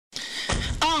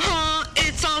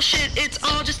all shit, it's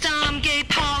all just dumb gay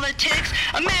politics.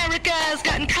 America's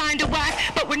gotten kinda whack,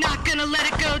 but we're not gonna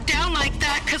let it go down like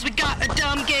that, cause we got a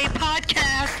dumb gay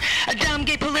podcast, a dumb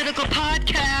gay political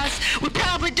podcast. We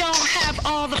probably don't have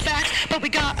all the facts, but we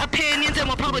got opinions and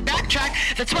we'll probably backtrack.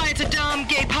 That's why it's a dumb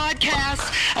gay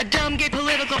podcast, a dumb gay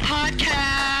political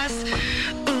podcast.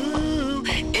 Ooh,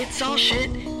 it's all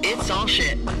shit, it's all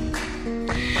shit.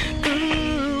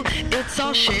 Ooh, it's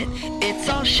all shit, it's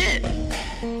all shit.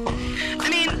 I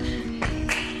mean,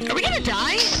 are we gonna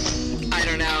die? I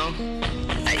don't know.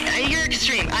 You're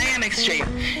extreme. I am extreme.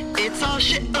 It's all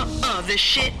shit. This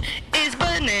shit is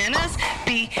bananas.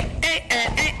 B-A-N-A-N-A-S.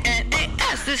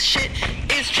 This shit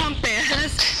is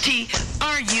Trumpanas.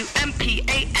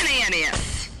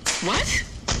 T-R-U-M-P-A-N-A-N-E-S. What?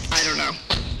 I don't know.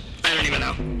 I don't even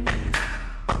know.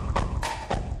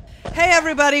 Hey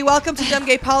everybody, welcome to Dumb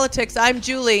Gay Politics. I'm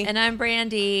Julie. And I'm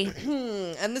Brandy.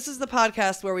 And this is the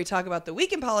podcast where we talk about the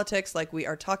week in politics like we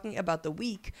are talking about the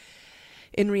week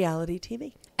in reality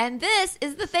TV. And this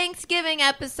is the Thanksgiving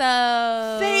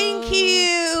episode. Thank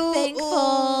you. Thankful.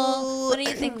 Ooh. What are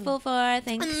you thankful for?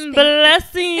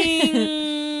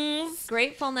 Blessings.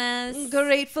 Gratefulness.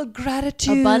 Grateful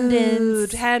gratitude.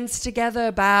 Abundance. Hands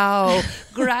together, bow.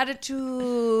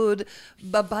 Gratitude.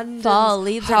 Abundance. Fall.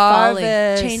 Leaves harvest.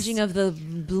 are falling. Changing of the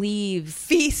leaves.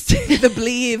 Feast the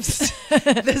bleaves.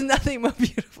 There's nothing more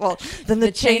beautiful than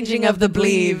the changing of the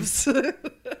bleaves.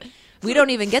 We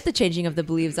don't even get the changing of the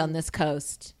leaves on this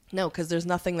coast. No, because there's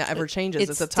nothing that ever changes.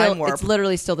 It's a time warp. It's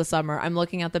literally still the summer. I'm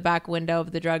looking out the back window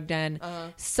of the drug den.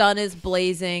 Sun is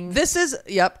blazing. This is,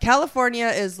 California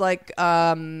is like,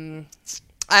 I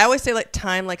always say like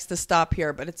time likes to stop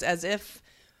here, but it's as if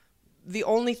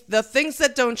the things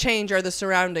that don't change are the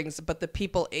surroundings, but the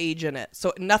people age in it.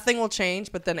 So nothing will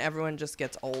change, but then everyone just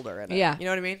gets older in it. Yeah. You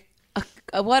know what I mean?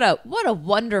 What a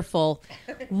wonderful,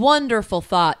 wonderful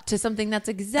thought to something that's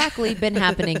exactly been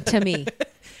happening to me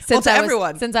since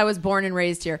since I was born and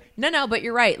raised here. No, but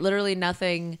you're right. Literally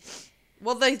nothing.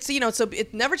 Well, so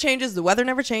it never changes. The weather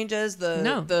never changes.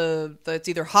 The it's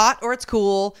either hot or it's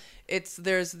cool.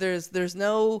 There's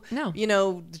no.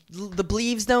 The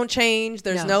leaves don't change.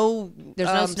 There's no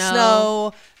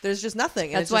snow. There's just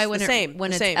nothing. That's why when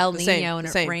it's El Nino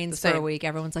and it rains for a week,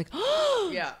 everyone's like,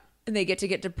 oh yeah. And they get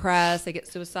depressed. They get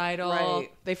suicidal. Right.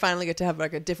 They finally get to have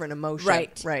like a different emotion.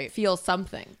 Right. Feel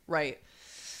something. Right.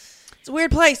 It's a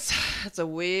weird place. It's a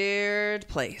weird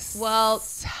place. Well,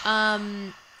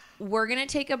 we're going to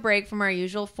take a break from our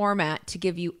usual format to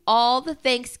give you all the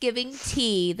Thanksgiving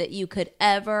tea that you could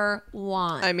ever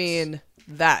want. I mean,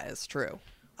 that is true.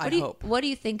 I hope. What do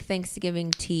you think Thanksgiving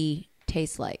tea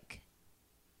tastes like?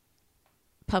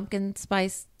 Pumpkin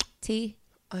spice tea?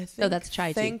 I think that's chai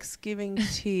tea. Thanksgiving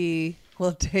tea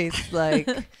will taste like...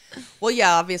 Well,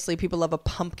 yeah, obviously people love a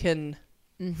pumpkin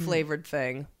flavored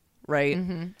thing, right?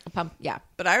 Mm-hmm. Yeah.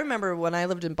 But I remember when I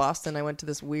lived in Boston, I went to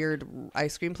this weird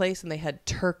ice cream place and they had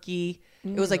turkey.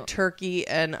 It was like turkey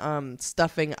and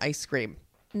stuffing ice cream.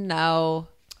 No.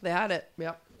 They had it.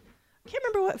 Yep. I can't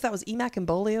remember if that was Emack and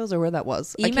Bolio's or where that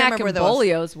was. Emack and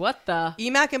Bolio's? What the?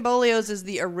 Emack and Bolio's is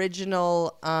the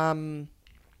original...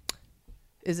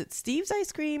 Is it Steve's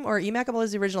ice cream or Emack and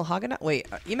Bolio's the original Haagen-Dazs? Wait,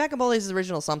 Emack and Bolio's is the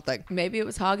original something. Maybe it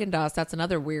was Haagen-Dazs. That's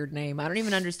another weird name. I don't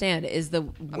even understand. Is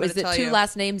it two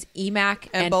last names, Emack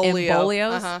and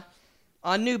Bolio's?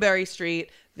 On Newberry Street,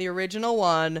 the original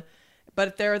one.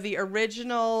 But they're the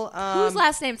original... Whose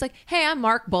last name? It's like, hey, I'm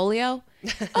Mark Bolio.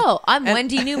 Oh, I'm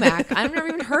Wendy Newmack. I've never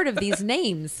even heard of these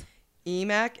names.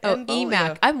 Emack and Bolio.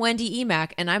 Emack. I'm Wendy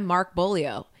Emack, and I'm Mark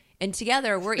Bolio. And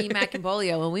together, we're Emack and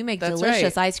Bolio, and we make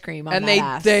delicious ice cream on that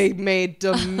ass. They made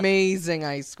amazing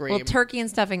ice cream. Well, turkey and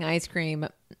stuffing ice cream.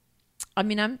 I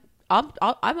mean, I'm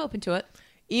open to it.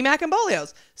 Emack and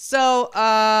Bolio's. So,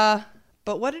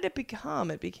 but what did it become?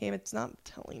 It's not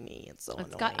telling me. It's so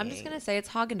annoying. I'm just going to say it's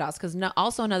Haagen-Dazs, because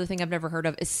also another thing I've never heard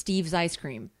of is Steve's ice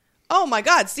cream. Oh my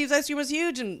God, Steve's ice cream was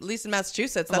huge, at least in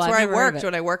Massachusetts. That's where I worked.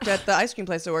 When I worked at the ice cream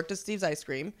place, I worked at Steve's ice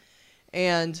cream.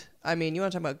 And I mean, you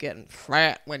want to talk about getting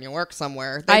fat when you work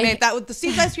somewhere? The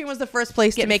Steve's ice cream was the first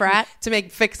place to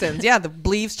make fixins. Yeah, the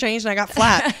leaves changed and I got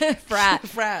flat.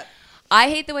 Frat. I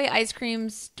hate the way ice cream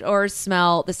stores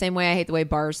smell the same way I hate the way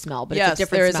bars smell. But yes, it's a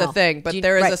different smell. There is a thing, but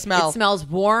there is a smell. It smells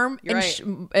warm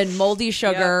and moldy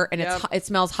sugar, and it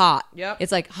smells hot. Yep.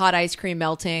 It's like hot ice cream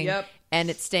melting. Yep. And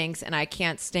it stinks, and I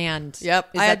can't stand.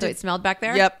 Yep. Is that the way it smelled back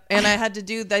there? Yep. And I had to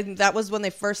do that. That was when they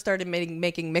first started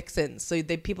making mix-ins. So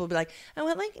people would be like, I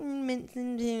want like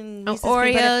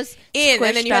Oreos, and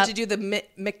then you had to do the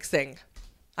mixing.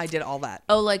 I did all that.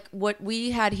 Oh, like what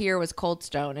we had here was Cold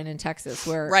Stone, and in Texas,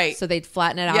 where so they'd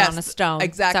flatten it out on a stone.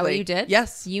 Exactly. Is that what you did?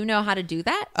 Yes. You know how to do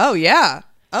that? Oh yeah.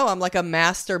 Oh, I'm like a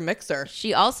master mixer.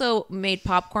 She also made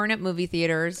popcorn at movie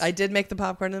theaters. I did make the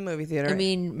popcorn in the movie theater. I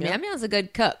mean, Meow Meow's a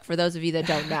good cook, for those of you that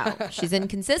don't know. She's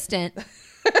inconsistent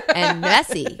and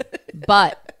messy,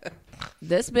 but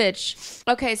this bitch.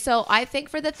 Okay, so I think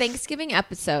for the Thanksgiving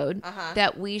episode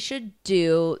that we should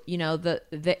do,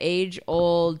 the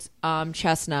age-old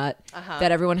chestnut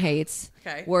that everyone hates,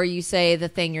 where you say the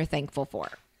thing you're thankful for.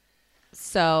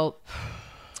 So,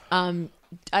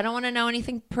 I don't want to know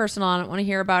anything personal. I don't want to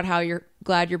hear about how you're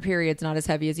glad your period's not as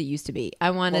heavy as it used to be.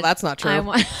 Well, that's not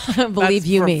true. Believe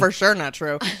me. For sure not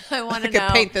true. I want to know. I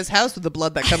could paint this house with the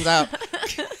blood that comes out.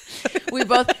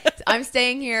 I'm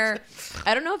staying here.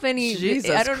 I don't know if any.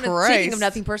 Jesus I don't know. Christ. Speaking of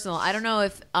nothing personal, I don't know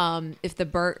if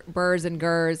the Burrs and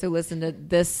Gers who listen to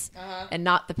this and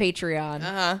not the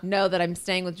Patreon know that I'm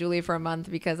staying with Julia for a month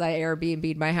because I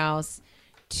Airbnb'd my house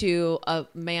to a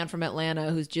man from Atlanta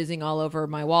who's jizzing all over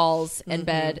my walls and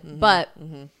bed. But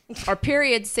our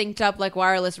periods synced up like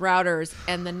wireless routers,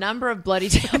 and the number of bloody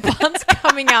tampons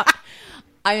coming out.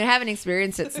 I haven't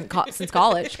experienced it since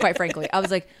college, quite frankly. I was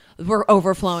like, we're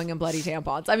overflowing in bloody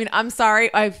tampons. I mean, I'm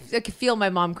sorry. I could feel my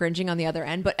mom cringing on the other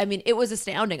end, but I mean, it was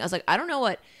astounding. I was like, I don't know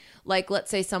what, like, let's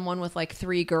say someone with like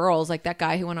 3 girls, like that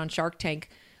guy who went on Shark Tank.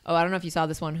 Oh, I don't know if you saw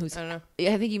this one. I don't know.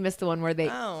 I think you missed the one where this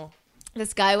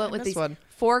guy went with these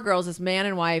 4 girls, this man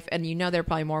and wife, and they're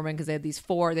probably Mormon because they had these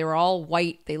 4. They were all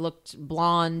white. They looked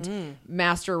blonde,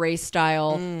 master race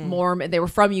style, Mormon. They were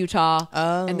from Utah,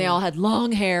 and they all had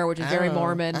long hair, which is very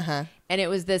Mormon. And it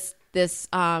was this. That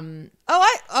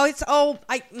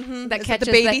catches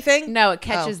the baby thing. No, it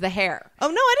catches the hair. Oh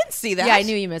no, I didn't see that. Yeah, I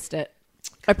knew you missed it.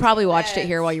 I probably watched it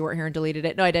here while you weren't here and deleted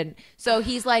it. No, I didn't. So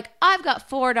he's like, I've got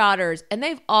 4 daughters and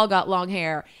they've all got long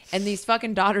hair. And these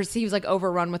fucking daughters, he was like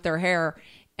overrun with their hair.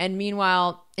 And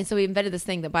meanwhile, and so we invented this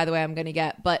thing that, by the way, I'm going to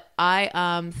get. But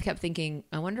I kept thinking,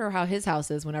 I wonder how his house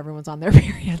is when everyone's on their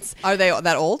periods. Are they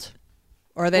that old?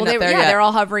 Or are they not there yet? Yeah, they're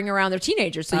all hovering around. They're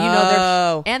teenagers. So,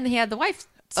 they're. And he had the wife,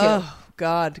 too. Oh.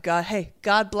 God, hey,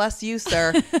 God bless you,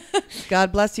 sir.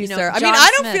 God bless you, sir. I mean,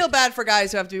 I don't feel bad for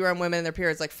guys who have to be around women in their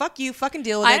periods. Like, fuck you, fucking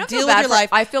deal with it. Deal with your life.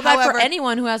 I feel bad for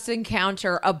anyone who has to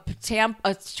encounter a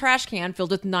trash can filled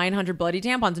with 900 bloody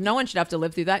tampons. No one should have to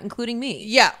live through that, including me.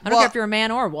 Yeah. I don't care if you're a man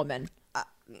or a woman.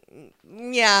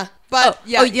 Yeah, but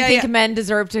you think men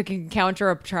deserve to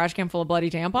encounter a trash can full of bloody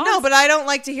tampons? No, but I don't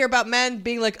like to hear about men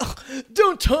being like, oh,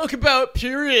 don't talk about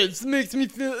periods. It makes me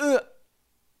feel...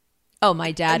 Oh,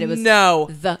 my dad, it was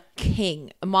the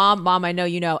king. Mom, I know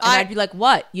you know. And I'd be like,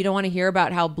 what? You don't want to hear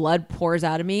about how blood pours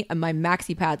out of me? And my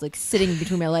maxi pad's like sitting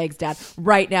between my legs, Dad,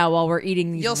 right now while we're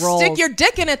eating these rolls. You'll stick your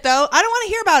dick in it, though. I don't want to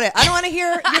hear about it. I don't want to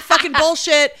hear your fucking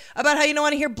bullshit about how you don't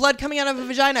want to hear blood coming out of a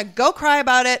vagina. Go cry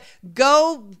about it.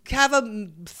 Go have a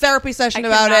therapy session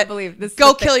about it. Believe this.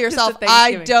 Go kill yourself.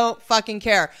 I don't fucking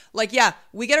care. Like, yeah,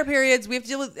 we get our periods. We have to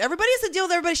deal with... Everybody has to deal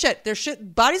with everybody's shit. Their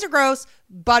shit... Bodies are gross.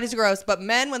 But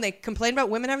men, when they complain about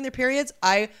women having their periods,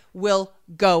 I will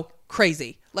go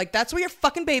crazy. Like, that's where your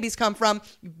fucking babies come from.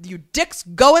 You dicks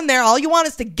go in there. All you want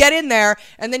is to get in there,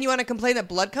 and then you want to complain that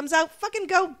blood comes out? Fucking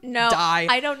go die.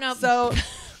 I don't know. So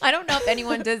I don't know if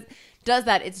anyone does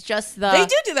that. It's just They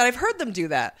do that. I've heard them do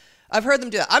that. I'm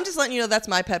just letting you know that's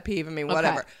my pet peeve. I mean,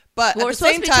 whatever. Okay. But we're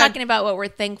supposed to be talking about what we're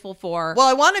thankful for. Well,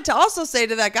 I wanted to also say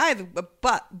to that guy,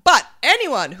 but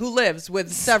anyone who lives with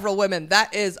several women,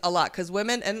 that is a lot. Because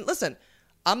women, and listen,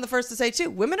 I'm the first to say too,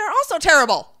 women are also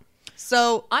terrible.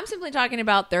 So I'm simply talking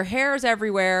about their hair's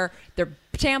everywhere, their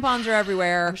tampons are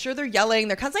everywhere. I'm sure they're yelling.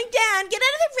 They're constantly like, Dad, get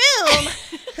out of the room.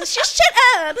 Just shut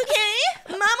up, okay?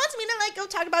 Mom wants me to go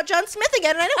talk about John Smith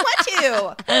again, and I don't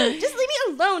want to. Just leave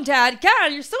me alone, Dad.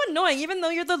 God, you're so annoying, even though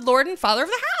you're the Lord and Father of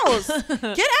the house. Get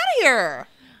out of here.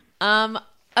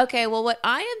 Okay, well, what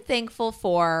I am thankful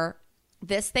for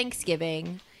this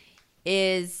Thanksgiving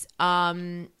is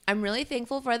I'm really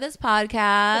thankful for this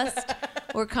podcast.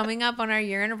 We're coming up on our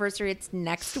year anniversary. It's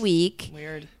next week.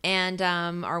 Weird. And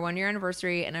our 1-year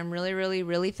anniversary, and I'm really, really,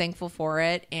 really thankful for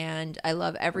it. And I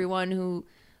love everyone who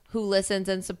listens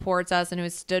and supports us and who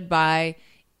has stood by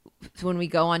when we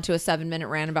go on to a 7-minute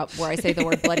rant about where I say the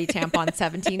word bloody tampon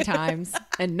 17 times.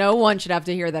 And no one should have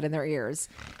to hear that in their ears.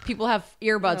 People have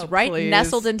earbuds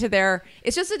nestled into their...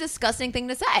 It's just a disgusting thing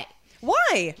to say.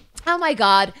 Why? Oh my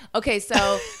God. Okay,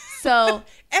 so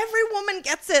every woman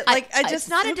gets it. It's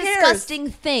not a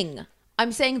disgusting thing.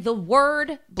 I'm saying the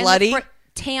word bloody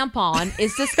tampon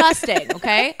is disgusting.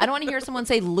 Okay, I don't want to hear someone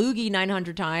say loogie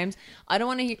 900 times. I don't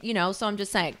want to hear, so I'm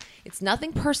just saying it's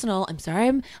nothing personal. I'm sorry.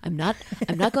 I'm not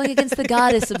going against the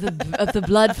goddess of the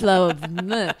blood flow.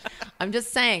 I'm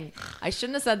just saying I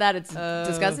shouldn't have said that. It's a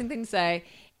disgusting thing to say.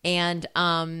 And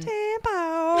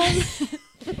tampon.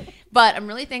 But I'm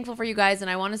really thankful for you guys, and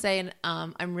I want to say,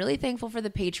 I'm really thankful for the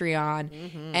Patreon,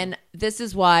 and this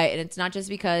is why. And it's not just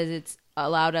because it's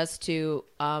allowed us to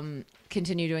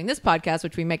continue doing this podcast,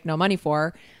 which we make no money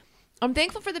for. I'm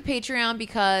thankful for the Patreon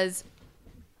because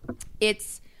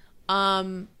it's.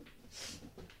 I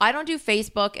don't do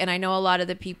Facebook, and I know a lot of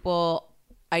the people.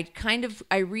 I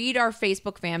read our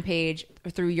Facebook fan page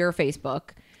through your Facebook,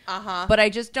 but I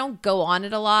just don't go on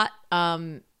it a lot.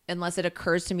 Unless it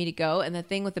occurs to me to go. And the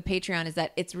thing with the Patreon is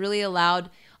that it's really allowed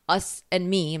us and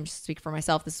me, I'm just speaking for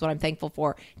myself, this is what I'm thankful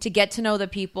for, to get to know the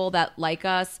people that like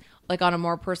us, like on a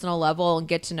more personal level, and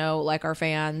get to know like our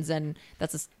fans. And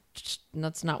that's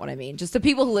not what I mean. Just the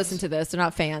people who listen to this, they're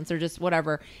not fans, they're just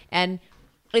whatever. And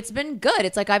it's been good.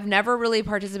 It's like I've never really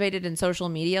participated in social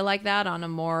media like that on a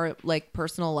more like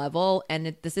personal level.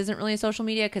 And this isn't really a social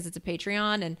media because it's a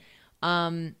Patreon.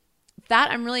 And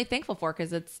that I'm really thankful for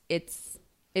because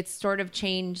it's sort of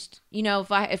changed. You know,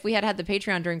 if we had the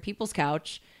Patreon during People's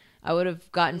Couch, I would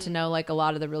have gotten to know like a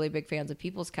lot of the really big fans of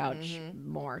People's Couch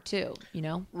more too, you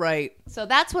know? Right. So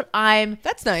that's what I'm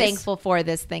nice. Thankful for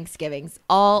this Thanksgiving.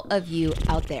 All of you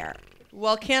out there.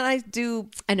 Well, can't I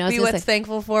be what's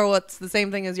thankful for what's the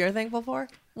same thing as you're thankful for?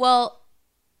 Well,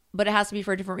 but it has to be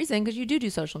for a different reason because you do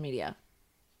social media.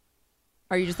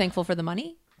 Are you just thankful for the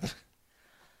money?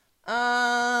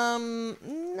 No.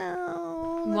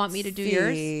 You want me to do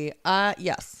yours?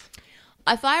 Yes.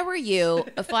 If I were you,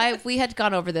 if we had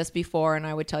gone over this before and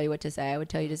I would tell you what to say, I would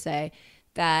tell you to say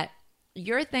that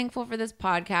you're thankful for this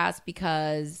podcast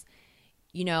because,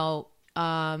 you know,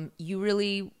 you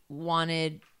really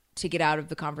wanted to get out of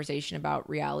the conversation about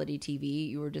reality TV.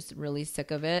 You were just really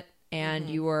sick of it. And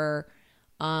you were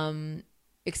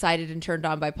excited and turned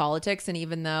on by politics. And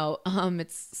even though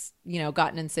it's, you know,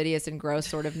 gotten insidious and gross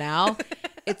sort of now,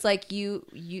 it's like you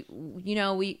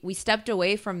know, we stepped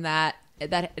away from that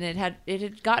and it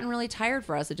had gotten really tired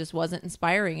for us. It just wasn't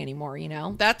inspiring anymore, you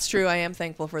know? That's true. I am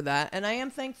thankful for that. And I am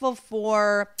thankful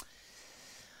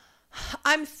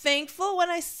when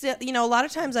I sit, you know, a lot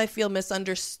of times I feel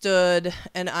misunderstood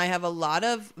and I have a lot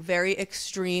of very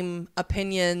extreme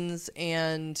opinions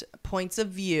and points of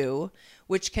view,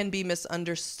 which can be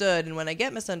misunderstood. And when I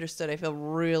get misunderstood, I feel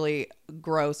really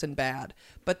gross and bad.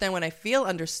 But then when I feel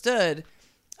understood,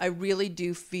 I really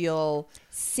do feel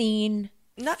seen,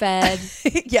 fed.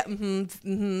 Yeah.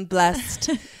 Blessed.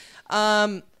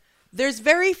 There's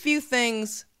very few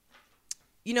things.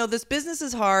 You know, this business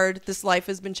is hard. This life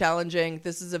has been challenging.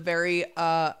 This is a very,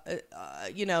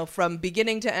 you know, from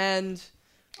beginning to end,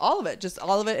 all of it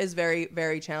is very,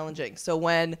 very challenging. So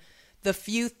when the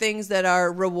few things that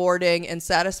are rewarding and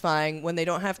satisfying, when they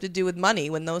don't have to do with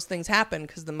money, when those things happen,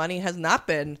 because the money has not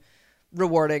been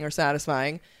rewarding or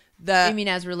satisfying. You mean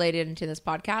as related to this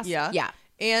podcast? Yeah. Yeah.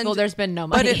 And well, there's been no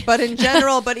money. But in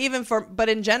general,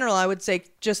 I would say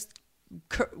just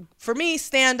for me,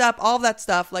 stand up, all that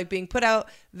stuff, like being put out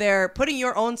there, putting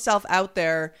your own self out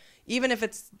there, even if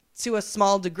it's to a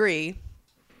small degree,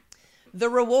 the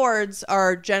rewards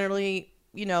are generally,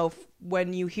 you know,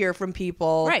 when you hear from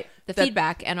people. Right. The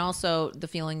feedback and also the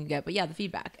feeling you get. But yeah, the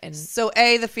feedback. And so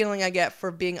A, the feeling I get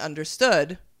for being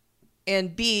understood,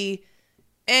 and B,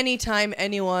 anytime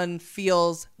anyone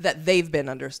feels that they've been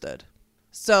understood.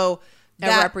 So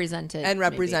represented.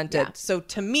 Yeah. So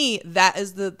to me, that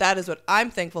is what I'm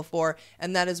thankful for,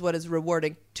 and that is what is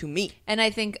rewarding to me. And I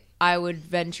think I would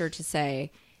venture to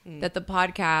say that the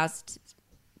podcast,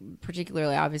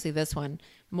 particularly obviously this one,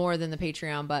 more than the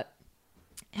Patreon, but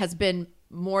has been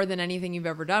more than anything you've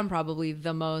ever done, probably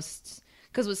the most.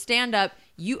 Because with stand-up,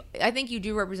 I think you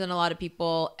do represent a lot of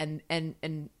people and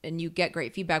you get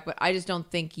great feedback, but I just don't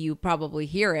think you probably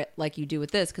hear it like you do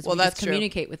with this because we just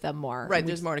communicate with them more. Right,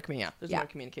 there's more to more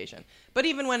communication. But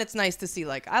even when it's nice to see,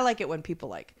 like, I like it when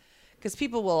people because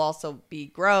people will also be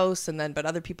gross but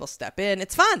other people step in.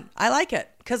 It's fun. I like it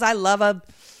because I love I'm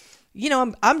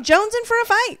jonesing for a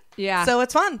fight. Yeah. So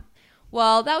it's fun.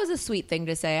 Well, that was a sweet thing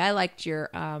to say. I liked your...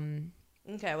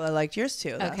 Okay, well, I liked yours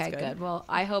too. That's okay, good. Well,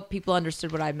 I hope people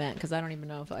understood what I meant because I don't even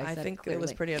know if I said it clearly. It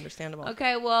was pretty understandable.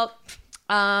 Okay, well,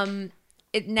 now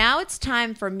it's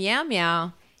time for Meow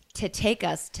Meow to take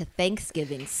us to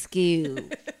Thanksgiving Skew.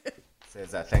 This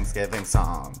is a Thanksgiving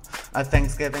song. A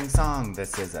Thanksgiving song.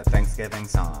 This is a Thanksgiving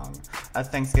song. A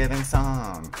Thanksgiving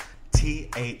song.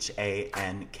 THANKSGIVING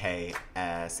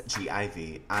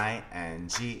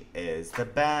is the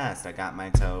best. I got my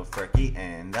tofurkey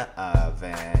in the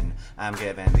oven. I'm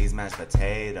giving these mashed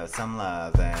potatoes some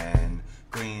lovin'.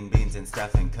 Green beans and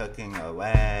stuffing cooking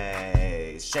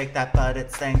away. Shake that butt,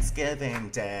 it's Thanksgiving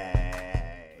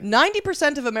Day.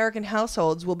 90% of American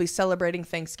households will be celebrating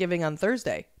Thanksgiving on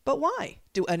Thursday. But why?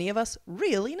 Do any of us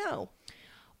really know?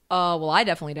 Well, I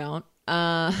definitely don't.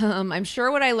 I'm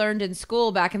sure what I learned in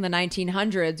school back in the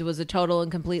 1900s was a total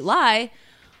and complete lie,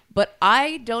 but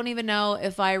I don't even know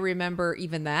if I remember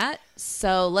even that.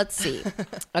 So let's see.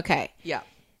 Okay. Yeah.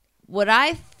 What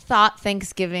I thought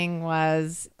Thanksgiving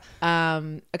was,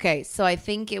 okay, so I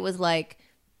think it was like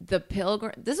the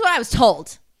Pilgrim. This is what I was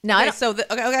told. Now,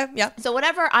 okay, yeah. So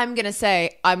whatever I'm gonna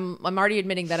say, I'm already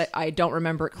admitting that I don't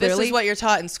remember it clearly. This is what you're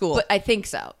taught in school, but I think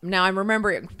so. Now I'm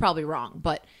remembering it probably wrong,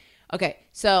 but okay.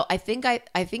 So I think I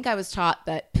was taught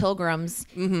that pilgrims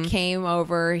came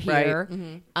over here,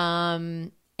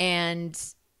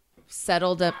 and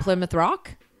settled at Plymouth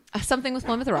Rock, something with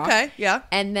Plymouth Rock. Okay, yeah.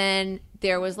 And then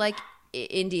there was like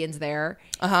Indians there,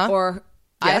 Yes. or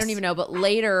I don't even know. But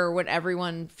later, when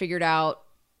everyone figured out.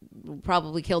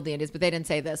 Probably killed the Indians, but they didn't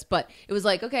say this. But it was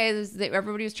like, okay,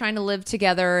 everybody was trying to live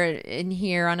together in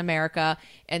here on America,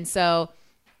 and so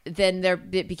then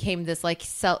it became this like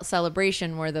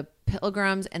celebration where the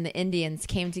Pilgrims and the Indians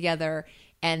came together,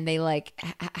 and they like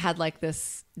had like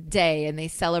this day, and they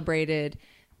celebrated,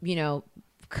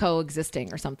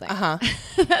 coexisting or something.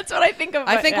 That's what I think of.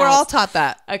 I think we're all taught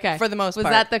that. Okay, for the most part.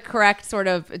 Was that the correct sort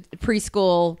of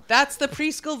preschool? That's the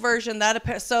preschool version.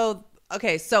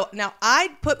 Okay, so now I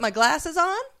put my glasses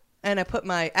on, and I put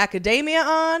my academia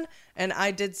on, and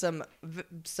I did some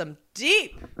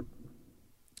deep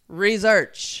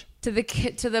research. To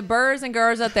the birds and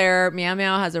girls out there, Meow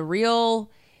Meow has a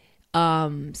real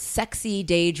sexy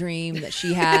daydream that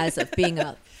she has of being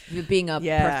a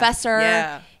professor.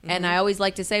 Yeah. And I always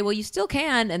like to say, well, you still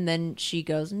can. And then she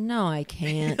goes, no, I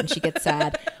can't. And she gets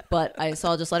sad. So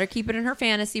I'll just let her keep it in her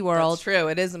fantasy world. That's true.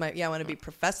 It is I want to be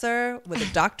professor with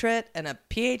a doctorate and a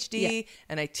PhD,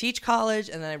 and I teach college,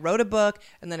 and then I wrote a book,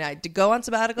 and then I go on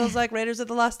sabbaticals like Raiders of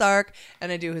the Lost Ark,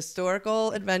 and I do historical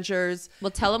adventures.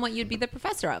 Well, tell them what you'd be the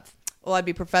professor of. Well, I'd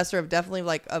be professor of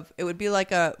it would be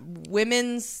like a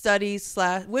women's studies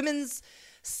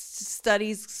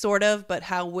sort of, but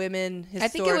how women historically. I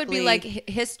think it would be like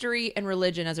history and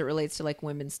religion as it relates to like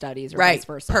women's studies or vice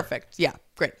versa. Perfect. Yeah.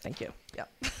 Great. Thank you. Yeah.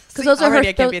 Because those are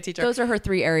I can't be a teacher. Those are her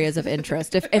 3 areas of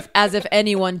interest. if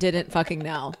anyone didn't fucking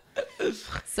know.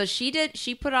 So she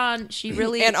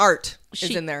really and art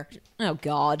is in there. Oh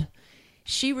God.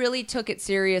 She really took it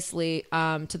seriously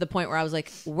to the point where I was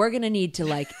like, we're going to need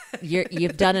to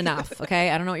you've done enough.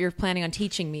 Okay. I don't know what you're planning on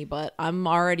teaching me, but I'm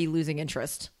already losing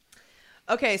interest.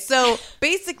 Okay, so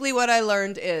basically what I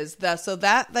learned is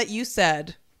that you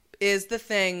said is the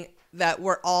thing that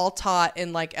we're all taught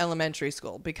in like elementary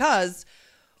school, because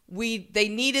they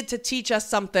needed to teach us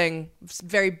something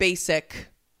very basic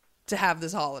to have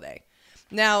this holiday.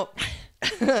 Now,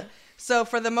 so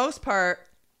for the most part,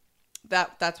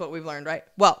 that's what we've learned, right?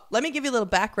 Well, let me give you a little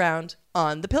background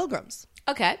on the Pilgrims.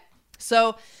 Okay.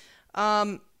 So,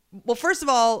 well, first of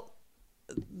all,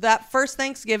 that first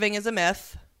Thanksgiving is a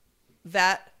myth.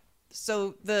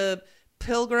 So the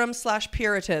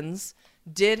Pilgrims/Puritans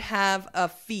did have a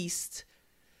feast,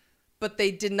 but they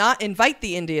did not invite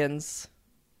the Indians.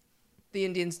 The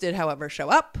Indians did, however, show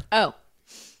up. Oh,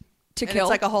 to kill? It's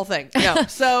like a whole thing. No.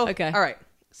 So, okay. All right.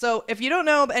 So if you don't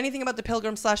know anything about the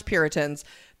Pilgrims/Puritans,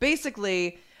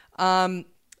 basically,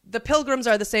 the Pilgrims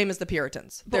are the same as the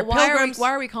Puritans. But why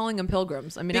are we calling them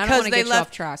Pilgrims? I mean, I don't want to get you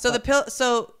off track. So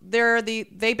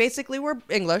they basically were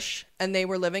English, and they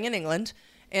were living in England,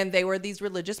 and they were these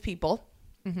religious people,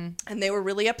 and they were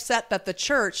really upset that the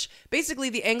church, basically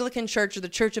the Anglican Church or the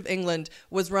Church of England,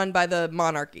 was run by the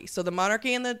monarchy. So the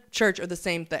monarchy and the church are the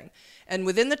same thing, and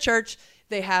within the church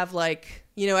they have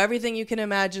everything you can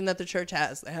imagine that the church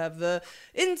has. They have the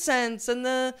incense and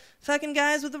the fucking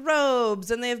guys with the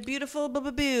robes, and they have beautiful blah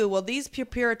blah blah. Well, these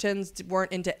Puritans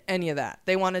weren't into any of that.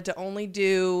 They wanted to only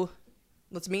do,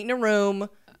 let's meet in a room,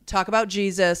 talk about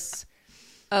Jesus.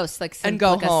 Oh, it's and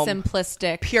go home. A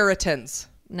simplistic Puritans.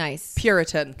 Nice.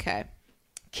 Puritan. Okay.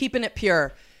 Keeping it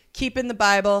pure. Keeping the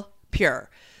Bible pure.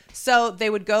 So they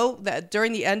would go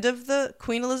during the end of the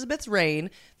Queen Elizabeth's reign.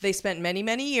 They spent many,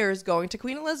 many years going to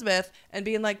Queen Elizabeth and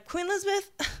being like, Queen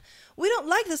Elizabeth, we don't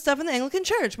like this stuff in the Anglican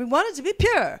Church. We want it to be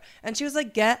pure. And she was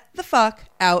like, get the fuck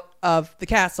out of the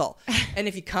castle. And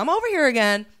if you come over here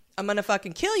again, I'm going to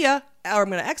fucking kill you, or I'm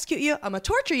going to execute you, I'm going to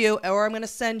torture you, or I'm going to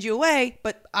send you away,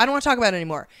 but I don't want to talk about it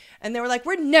anymore. And they were like,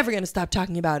 we're never going to stop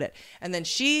talking about it. And then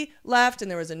she left,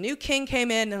 and there was a new king came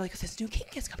in, and they're like, this new king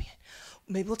is coming in.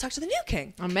 Maybe we'll talk to the new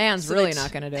king. A man's really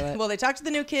not going to do it. Well, they talked to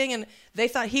the new king, and they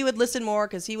thought he would listen more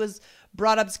because he was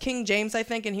brought up as King James, I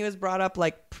think, and he was brought up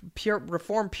like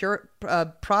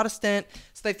Protestant.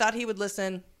 So they thought he would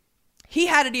listen. He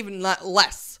had it even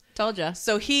less. Told you.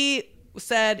 So he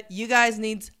said, you guys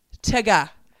need to go.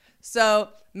 So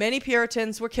many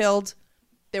Puritans were killed.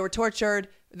 They were tortured.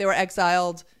 They were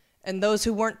exiled, and those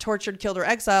who weren't tortured, killed, or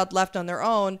exiled left on their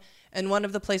own. And one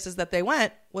of the places that they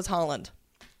went was Holland.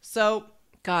 So,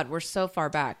 God, we're so far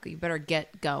back. You better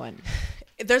get going.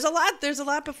 There's a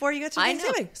lot before you get to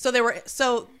Thanksgiving.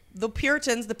 So the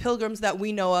Puritans, the Pilgrims that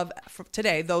we know of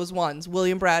today, those ones,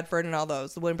 William Bradford and all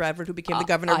those, the William Bradford who became the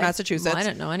governor of Massachusetts. I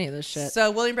didn't know any of this shit.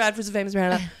 So William Bradford's a famous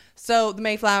man. So the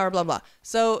Mayflower, blah, blah.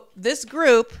 So this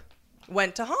group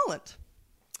went to Holland.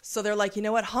 So they're like, you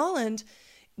know what? Holland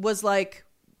was like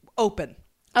open.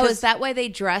 Oh, is that why they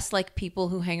dress like people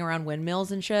who hang around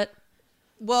windmills and shit?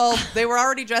 Well, they were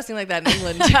already dressing like that in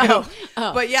England too.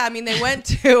 But yeah, I mean, they went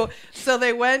to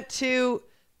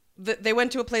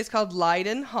a place called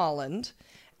Leiden, Holland.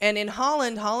 And in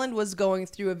Holland was going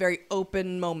through a very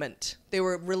open moment. They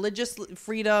were religious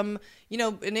freedom. You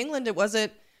know, in England, it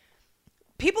wasn't.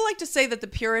 People like to say that the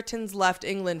Puritans left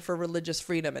England for religious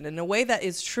freedom. And in a way that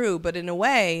is true. But in a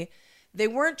way, they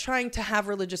weren't trying to have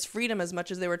religious freedom as much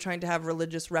as they were trying to have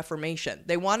religious reformation.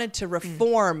 They wanted to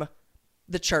reform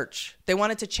the church. They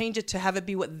wanted to change it to have it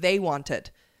be what they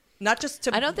wanted. Not just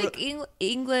to... I don't think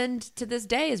England to this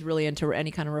day is really into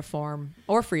any kind of reform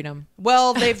or freedom.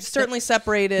 Well, they've certainly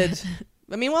separated...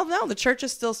 I mean, well, no, the church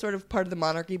is still sort of part of the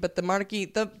monarchy, but the monarchy...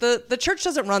 The church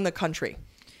doesn't run the country.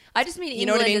 I just mean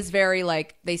England is very,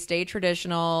 like, they stay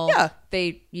traditional. Yeah.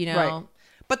 They, you know... Right.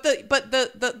 But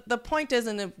the point is,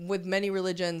 and with many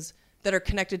religions that are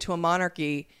connected to a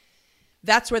monarchy,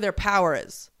 that's where their power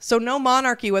is. So no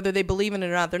monarchy, whether they believe in it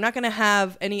or not, they're not going to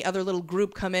have any other little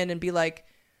group come in and be like...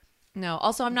 No.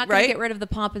 Also, I'm not going to get rid of the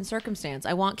pomp and circumstance.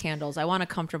 I want candles. I want a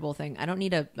comfortable thing. I don't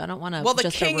want to... Well, the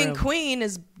king and queen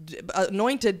is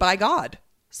anointed by God.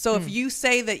 So if you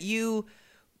say that you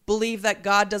believe that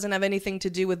God doesn't have anything to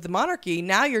do with the monarchy,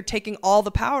 now you're taking all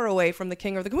the power away from the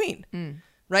king or the queen.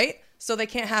 Right? So they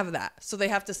can't have that. So they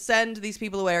have to send these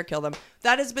people away or kill them.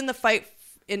 That has been the fight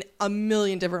in a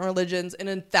million different religions in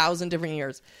 1,000 different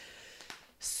years.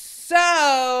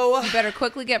 So... You better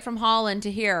quickly get from Holland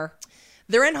to here.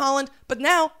 They're in Holland, but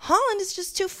now Holland is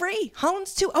just too free.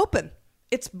 Holland's too open.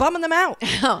 It's bumming them out.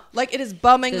 Like, it is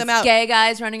bumming them out. Gay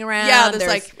guys running around. Yeah,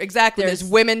 there's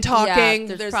women talking.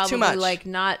 Yeah, there's too much.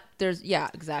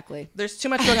 Exactly. There's too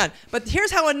much going on. But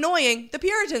here's how annoying the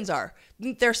Puritans are.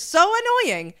 They're so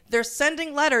annoying. They're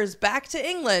sending letters back to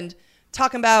England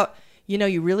talking about, you know,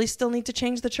 you really still need to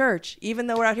change the church, even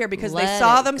though we're out here, because they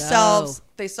saw themselves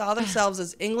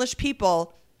as English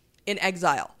people in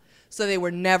exile. So they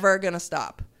were never going to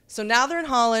stop. So now they're in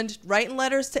Holland, writing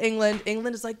letters to England.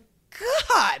 England is like,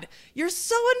 God, you're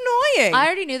so annoying. I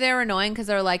already knew they were annoying because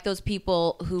they're like those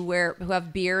people who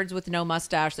have beards with no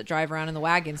mustache that drive around in the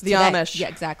wagons. The Amish. Yeah,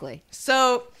 exactly.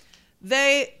 So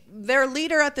their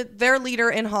leader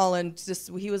in Holland,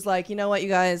 he was like, you know what, you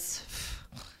guys,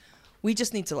 we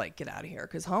just need to like get out of here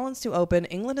because Holland's too open.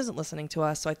 England isn't listening to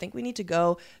us. So I think we need to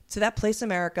go to that place,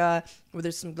 America, where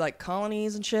there's some like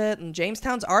colonies and shit. And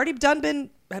Jamestown's already been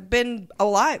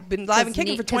alive and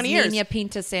kicking for 20 years. Nina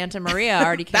Pinta Santa Maria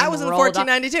already came. That was in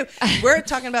 1492. We're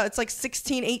talking about, it's like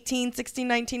 1618,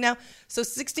 1619 now. So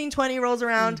 1620 rolls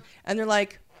around and they're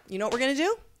like, you know what we're going to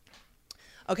do?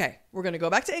 Okay, we're going to go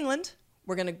back to England.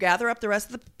 We're going to gather up the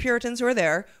rest of the Puritans who are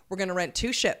there. We're going to rent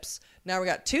 2 ships. Now we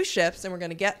got 2 ships and we're going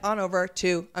to get on over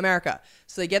to America.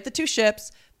 So they get the 2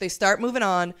 ships. They start moving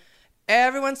on.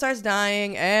 Everyone starts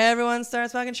dying. Everyone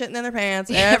starts fucking shitting in their pants.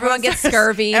 Everyone gets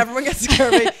scurvy. Everyone gets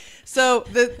scurvy. So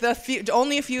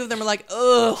only a few of them are like,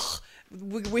 ugh,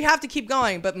 we have to keep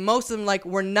going. But most of them like,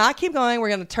 we're not keep going. We're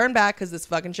going to turn back because this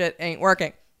fucking shit ain't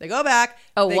working. They go back.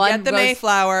 They get the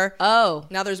Mayflower. Oh.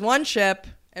 Now there's one ship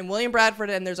and William Bradford,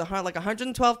 and there's like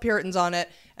 112 Puritans on it,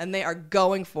 and they are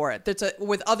going for it.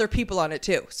 With other people on it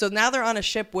too. So now they're on a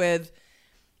ship with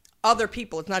other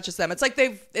people. It's not just them. It's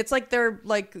like they're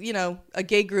like, you know, a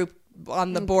gay group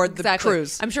on the board, the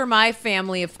cruise. I'm sure my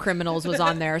family of criminals was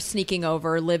on there sneaking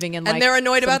over, living in like, and they're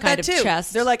annoyed about that too.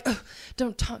 Chest. They're like,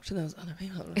 don't talk to those other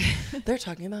people. They're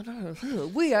talking about,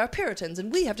 we are Puritans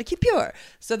and we have to keep pure.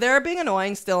 So they're being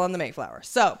annoying still on the Mayflower.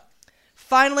 So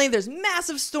finally, there's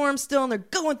massive storms still, and they're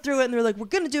going through it, and they're like, we're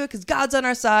going to do it because God's on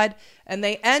our side. And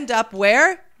they end up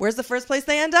where? Where's the first place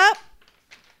they end up?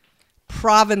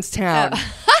 Provincetown.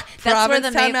 That's where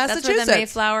the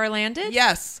Mayflower landed?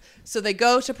 Yes. So they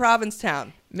go to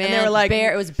Provincetown. Man, and they were like,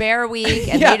 it was Bear Week,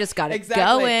 and they just got it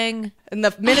going. And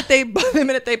the minute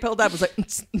they pulled up, it was like, hey,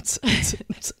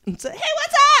 what's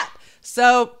up?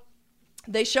 So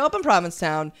they show up in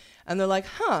Provincetown, and they're like,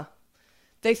 huh.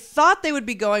 They thought they would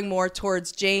be going more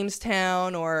towards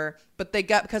Jamestown, but they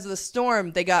got, because of the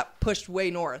storm, they got pushed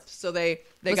way north. So they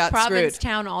got screwed. Was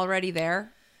Provincetown already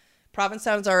there?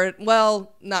 Provincetown's already,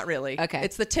 well, not really. Okay.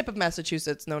 It's the tip of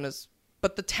Massachusetts known as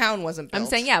but the town wasn't built. I'm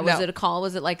saying, was it a call?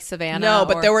 Was it like Savannah? No,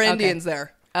 but there were Indians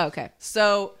there. Oh, okay.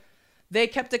 So they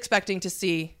kept expecting to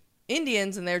see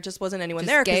Indians, and there just wasn't anyone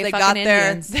there because they got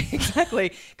there.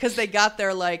 Exactly, because they got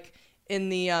there like in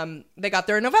the they got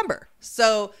there in November.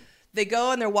 So they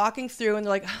go and they're walking through, and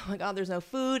they're like, "Oh my God, there's no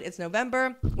food. It's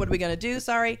November. What are we gonna do?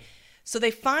 Sorry." So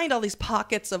they find all these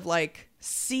pockets of like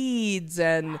seeds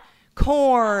and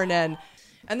corn, and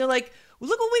they're like,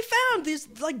 "Look what we found! These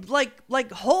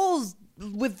like holes."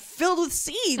 Filled with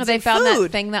seeds. No, they and found food.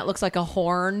 that thing that looks like a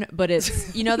horn, but it's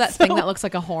that thing that looks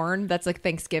like a horn. That's like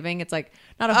Thanksgiving. It's like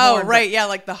not a horn. Oh right, yeah,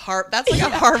 like the that's like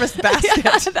a harvest basket.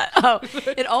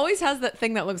 It always has that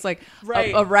thing that looks like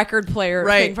a record player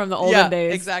thing from the olden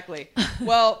days. Exactly.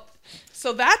 Well,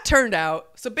 so that turned out.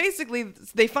 So basically,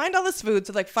 they find all this food.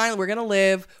 So like, finally, we're gonna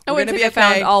live. We're gonna be okay. They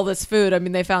found all this food. I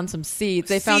mean, they found some seeds.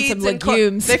 They found some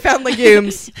legumes. They found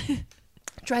legumes,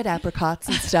 dried apricots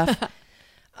and stuff.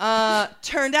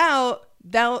 Turned out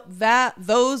that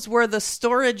those were the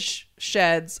storage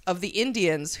sheds of the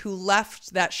Indians who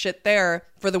left that shit there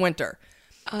for the winter.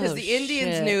 Because the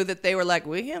Indians knew that they were like,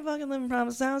 we can't fucking live in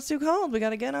Providence South. It's too cold. We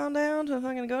got to get on down to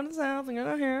fucking go to the south and go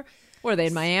down here. Were they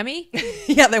in Miami?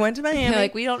 Yeah, they went to Miami. They're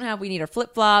like, we need our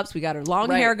flip flops. We got our long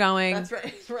hair going. That's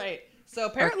right. Right. So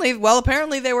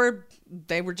apparently they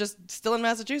were just still in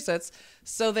Massachusetts.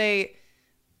 So they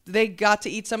got to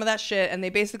eat some of that shit, and they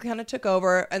basically kind of took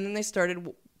over, and then they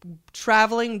started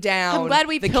traveling down. I'm glad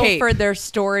we pilfered their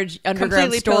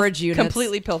underground storage units.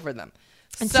 Completely pilfered them.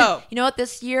 And so, you know what?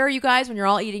 This year, you guys, when you're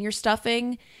all eating your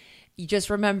stuffing, you just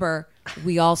remember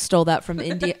we all stole that from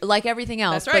India, like everything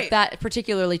else. That's right. But that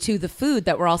particularly to the food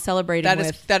that we're all celebrating that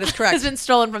is correct. has been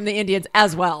stolen from the Indians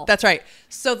as well. That's right.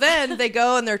 So then they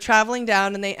go and they're traveling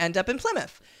down, and they end up in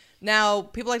Plymouth. Now,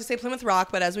 people like to say Plymouth Rock,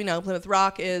 but as we know, Plymouth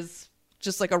Rock is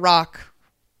just like a rock.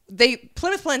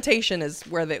 Plymouth Plantation is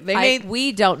where they made.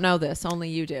 We don't know this. Only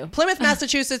you do. Plymouth,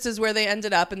 Massachusetts is where they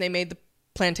ended up, and they made the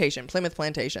plantation, Plymouth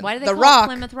Plantation. Why did they call it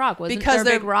Plymouth Rock? Wasn't there a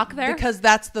big rock there? Because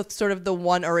that's the sort of the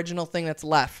one original thing that's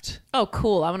left. Oh,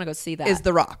 cool! I want to go see that. Is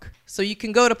the rock. So you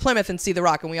can go to Plymouth and see the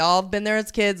rock, and we all have been there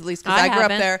as kids, at least because I grew up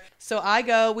there.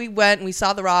 So we went and we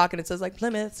saw the rock, and it says like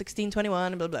Plymouth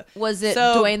 1621 and blah blah. Was it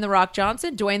Dwayne the Rock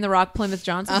Johnson? Dwayne the Rock Plymouth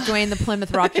Johnson? Dwayne the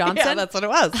Plymouth Rock Johnson? Yeah, that's what it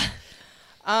was.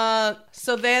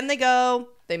 So then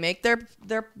they make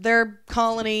their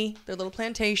colony, their little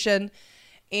plantation,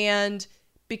 and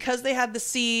because they had the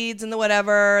seeds and the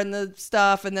whatever and the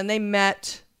stuff, and then they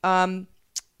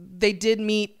did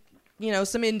meet,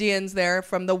 some Indians there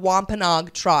from the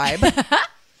Wampanoag tribe.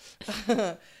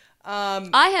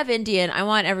 I have Indian. I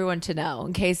want everyone to know,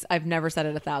 in case I've never said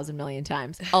it 1,000 million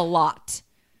times, a lot.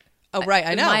 Oh, right.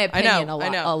 I know. In my opinion, I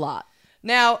know. a lot.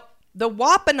 Now, the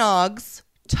Wampanoags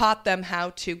taught them how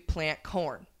to plant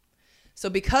corn. So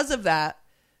because of that,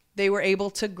 they were able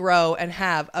to grow and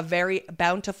have a very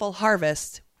bountiful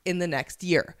harvest in the next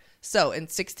year. So in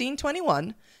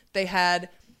 1621, they had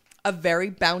a very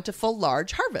bountiful,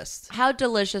 large harvest. How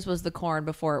delicious was the corn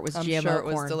before it was GMO sure it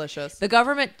corn? was delicious.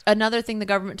 Another thing the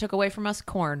government took away from us,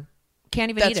 corn. Can't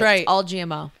even eat it. That's right. It's all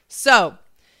GMO. So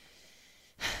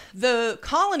the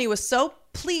colony was so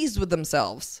pleased with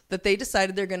themselves that they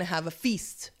decided they're going to have a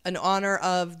feast in honor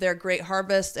of their great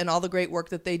harvest and all the great work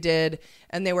that they did,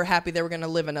 and they were happy they were going to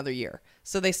live another year.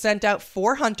 So they sent out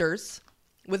 4 hunters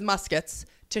with muskets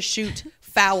to shoot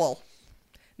fowl.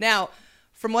 Now,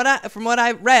 from what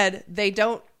I read,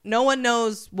 no one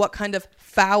knows what kind of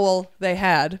fowl they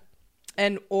had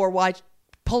or why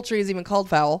poultry is even called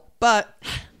fowl, but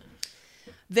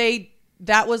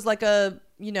that was like a,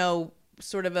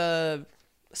 sort of a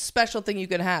special thing you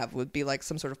could have would be like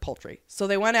some sort of poultry. So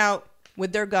they went out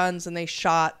with their guns and they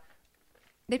shot.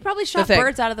 They probably shot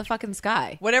birds out of the fucking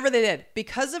sky. Whatever they did.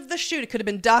 Because of the shoot, it could have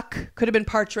been duck, could have been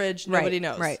partridge. Nobody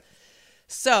knows. Right.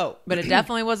 So, but it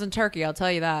definitely wasn't turkey. I'll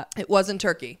tell you that. It wasn't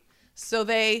turkey. So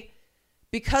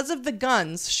because of the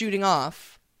guns shooting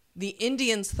off, the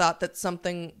Indians thought that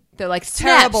something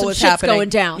terrible was happening. Going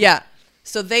down. Yeah.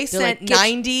 So they sent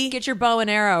 90. Get your bow and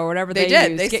arrow or whatever they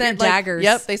did. Used. They get sent your daggers.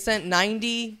 Yep. They sent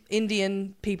 90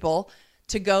 Indian people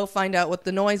to go find out what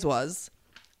the noise was,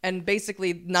 and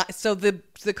basically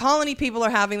the colony people are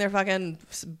having their fucking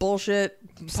bullshit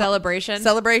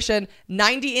celebration.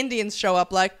 90 Indians show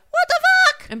up like, what the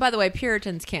fuck? And by the way,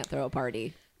 Puritans can't throw a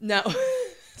party. No.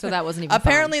 So that wasn't even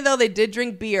apparently fun. Though they did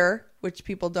drink beer, which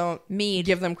people don't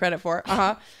give them credit for.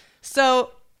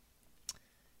 So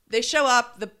they show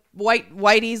up. The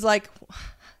Whitey's like,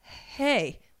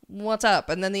 hey, what's up?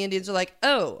 And then the Indians are like,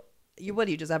 oh, what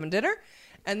are you just having dinner?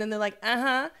 And then they're like,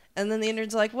 and then the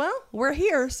Indians are like, well, we're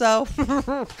here. So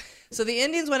so the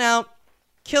Indians went out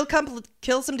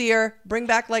kill some deer, bring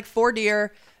back like 4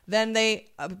 deer. Then they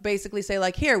basically say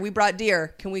like, here, we brought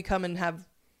deer. Can we come and have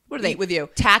eat with you?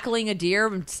 Tackling a deer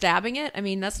and stabbing it? I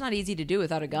mean, that's not easy to do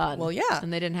without a gun. Well, yeah.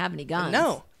 And they didn't have any guns.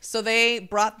 No. So they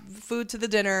brought food to the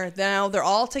dinner. Now they're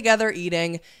all together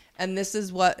eating. And this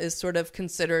is what is sort of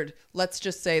considered, let's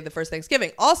just say, the first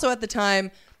Thanksgiving. Also at the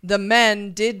time, the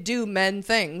men did do men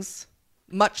things,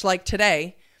 much like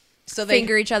today. So they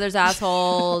finger each other's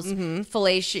assholes,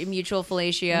 mutual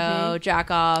fellatio,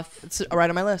 jack off. It's right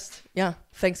on my list. Yeah.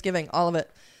 Thanksgiving, all of it.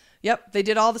 Yep. They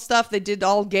did all the stuff. They did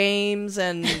all games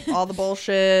and all the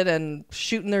bullshit and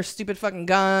shooting their stupid fucking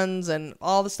guns and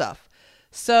all the stuff.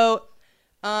 So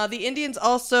the Indians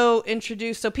also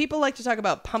introduced, so people like to talk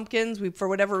about pumpkins. For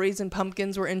whatever reason,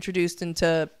 pumpkins were introduced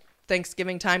into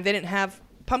Thanksgiving time. They didn't have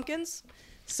pumpkins.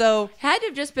 So had to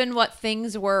have just been what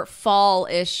things were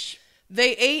fall-ish.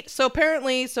 They ate, so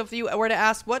apparently, so if you were to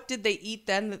ask what did they eat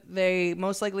then, they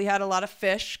most likely had a lot of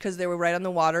fish because they were right on the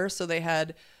water. So they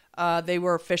had, they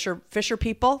were fisher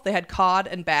people. They had cod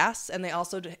and bass, and they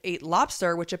also ate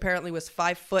lobster, which apparently was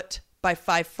 5 foot by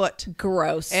 5 foot.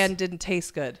 Gross. And didn't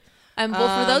taste good.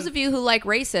 Well, for those of you who like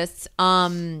racists,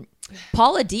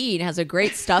 Paula Deen has a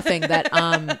great stuffing that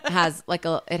has like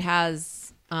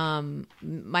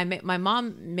my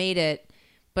mom made it.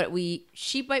 But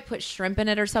she might put shrimp in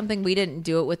it or something. We didn't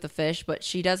do it with the fish, but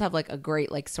she does have like a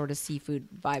great like sort of seafood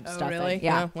vibe stuff. Really?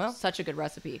 Yeah. Well, such a good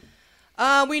recipe.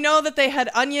 We know that they had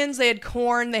onions, they had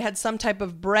corn, they had some type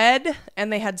of bread,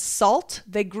 and they had salt.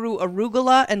 They grew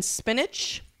arugula and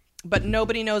spinach, but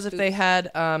nobody knows if they had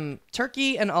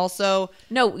turkey and also...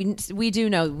 No, we do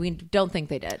know. We don't think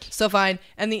they did. So fine.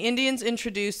 And the Indians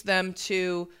introduced them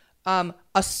to a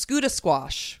scuta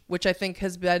squash, which I think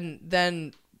has been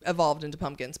then... evolved into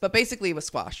pumpkins, but basically it was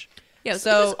squash. Yeah,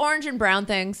 so it was orange and brown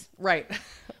things. Right.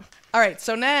 All right.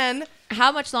 So then,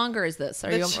 how much longer is this? Are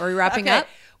we wrapping up?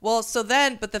 Well, so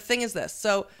then, but the thing is this.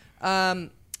 So,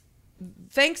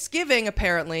 Thanksgiving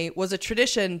apparently was a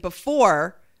tradition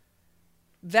before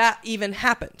that even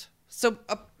happened. So,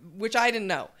 which I didn't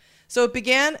know. So it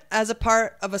began as a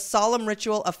part of a solemn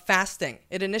ritual of fasting.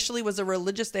 It initially was a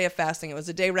religious day of fasting. It was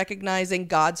a day recognizing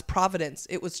God's providence.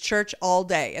 It was church all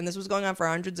day. And this was going on for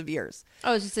hundreds of years.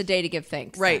 Oh, it's just a day to give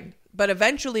thanks. Right. Then. But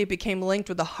eventually it became linked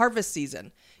with the harvest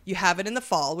season. You have it in the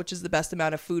fall, which is the best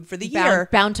amount of food for the year.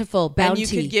 Bountiful, bounty.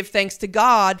 And you could give thanks to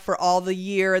God for all the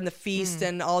year and the feast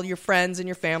and all your friends and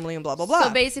your family and blah, blah, blah. So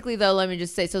basically, though, let me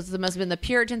just say, so it must have been the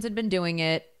Puritans had been doing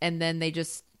it, and then they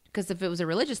just... Because if it was a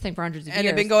religious thing for hundreds of years. And it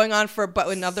had been going on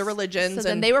in other religions. So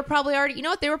then they were probably already, you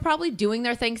know what? They were probably doing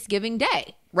their Thanksgiving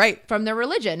Day. Right. From their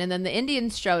religion. And then the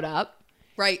Indians showed up.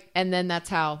 Right. And then that's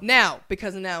how.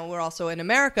 Because now we're also in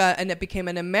America and it became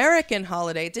an American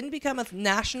holiday. It didn't become a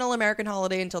national American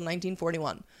holiday until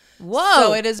 1941. Whoa.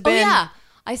 So it has been. Oh, yeah.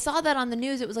 I saw that on the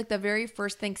news. It was like the very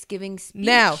first Thanksgiving speech.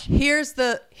 Now, here's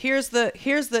the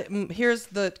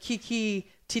kiki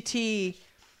titi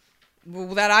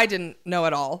that I didn't know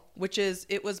at all, which is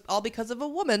it was all because of a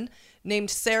woman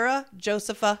named Sarah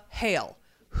Josepha Hale,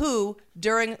 who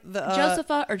during the...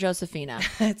 Josepha or Josephina?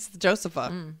 It's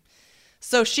Josepha.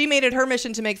 So she made it her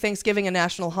mission to make Thanksgiving a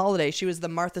national holiday. She was the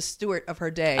Martha Stewart of her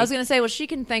day. I was going to say, well, she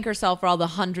can thank herself for all the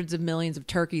hundreds of millions of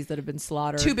turkeys that have been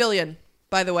slaughtered. 2 billion,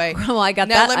 by the way. Well, I got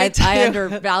now, that. I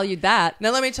undervalued that. Now,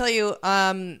 let me tell you,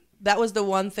 that was the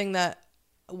one thing that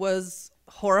was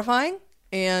horrifying.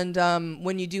 And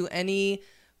when you do any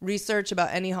research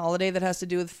about any holiday that has to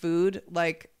do with food,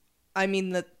 like, I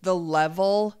mean, the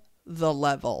level,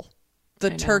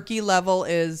 the turkey level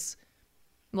is...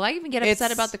 Well, I even get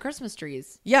upset about the Christmas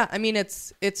trees. Yeah, I mean,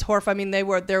 it's horrifying. I mean, they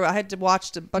were there. I had to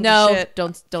watch a bunch of shit.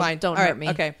 Don't hurt me.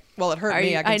 Okay, well, it hurt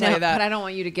me. I can tell you that. But I don't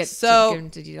want you to get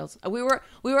into details. We were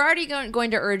already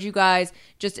going to urge you guys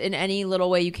just in any little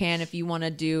way you can if you want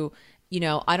to do. You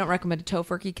know, I don't recommend a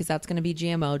tofurkey because that's going to be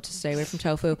GMO to stay away from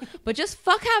tofu. But just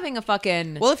fuck having a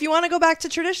fucking... Well, if you want to go back to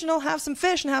traditional, have some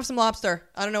fish and have some lobster.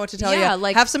 I don't know what to tell you.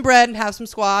 Like... Have some bread and have some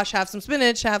squash, have some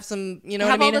spinach, have some, you know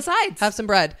what I mean? Have all the sides. Have some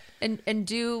bread. And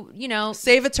do, you know...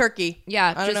 Save a turkey.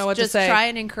 Yeah. I don't know what to say. Just try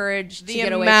and encourage to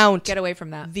get away from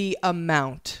that. The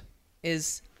amount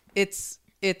is... It's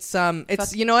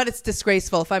you know what? It's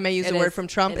disgraceful. If I may use a word from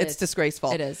Trump, it's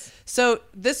disgraceful. It is. So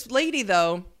this lady,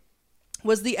 though...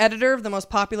 was the editor of the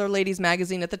most popular ladies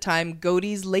magazine at the time,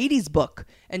 Godey's Ladies Book,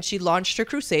 and she launched her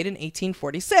crusade in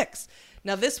 1846.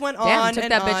 Now, this went on took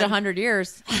that bitch 100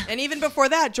 years. And even before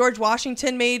that, George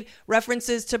Washington made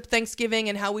references to Thanksgiving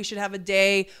and how we should have a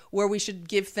day where we should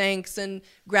give thanks and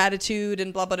gratitude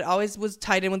and blah, blah. It always was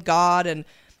tied in with God and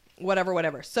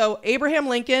whatever. So Abraham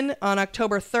Lincoln on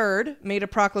October 3rd made a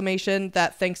proclamation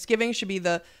that Thanksgiving should be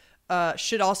the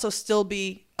should also still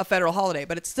be a federal holiday,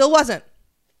 but it still wasn't,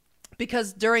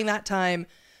 because during that time,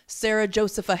 Sarah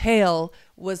Josepha Hale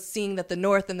was seeing that the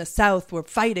North and the South were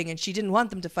fighting, and she didn't want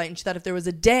them to fight. And she thought if there was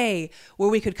a day where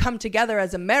we could come together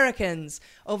as Americans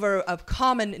over a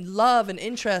common love and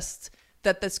interest,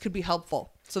 that this could be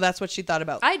helpful. So that's what she thought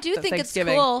about. I do think it's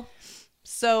cool.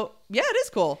 So, yeah, it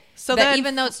is cool. So that then,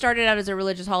 even though it started out as a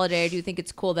religious holiday, I do think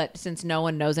it's cool that since no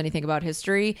one knows anything about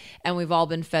history and we've all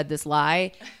been fed this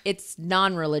lie, it's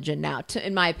non-religion now,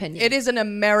 in my opinion. It is an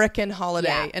American holiday.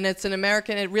 Yeah. And it's an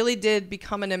American, it really did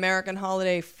become an American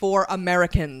holiday for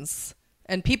Americans.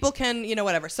 And people can,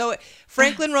 whatever. So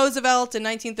Franklin Roosevelt in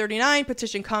 1939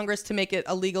 petitioned Congress to make it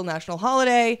a legal national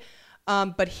holiday.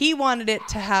 But he wanted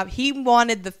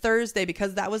the Thursday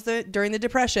because that was during the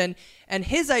Depression. And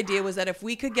his idea was that if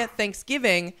we could get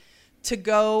Thanksgiving to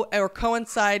go or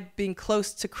coincide being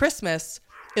close to Christmas,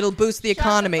 it'll boost the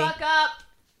economy. Shut the fuck up.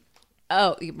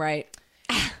 Oh, right.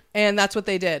 And that's what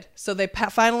they did. So they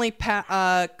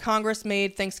Congress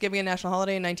made Thanksgiving a national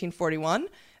holiday in 1941.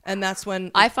 And that's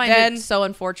when I find it so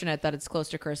unfortunate that it's close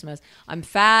to Christmas. I'm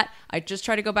fat. I just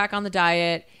try to go back on the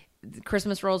diet.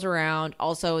 Christmas rolls around.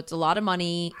 Also, it's a lot of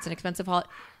money. It's an expensive holiday.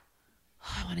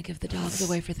 I want to give the dogs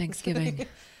away for Thanksgiving.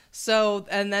 So,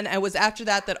 and then it was after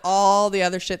that all the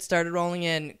other shit started rolling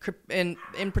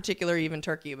in particular, even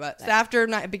turkey. But after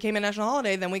it became a national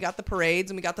holiday, then we got the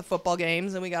parades and we got the football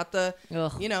games and we got the,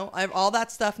 all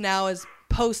that stuff now is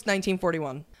post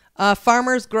 1941.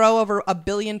 Farmers grow over 1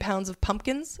 billion pounds of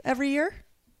pumpkins every year.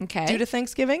 Okay. Due to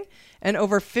Thanksgiving, and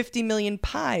over 50 million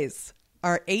pies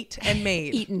are ate and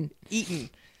made. Eaten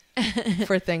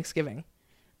for Thanksgiving.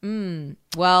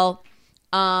 Well,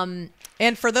 and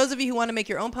for those of you who want to make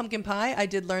your own pumpkin pie, I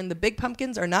did learn the big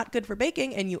pumpkins are not good for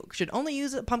baking, and you should only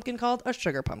use a pumpkin called a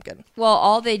sugar pumpkin. Well,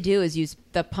 all they do is use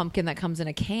the pumpkin that comes in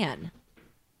a can.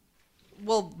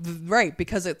 Well, right,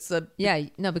 because it's a... Yeah,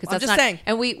 no, because I'm that's just saying.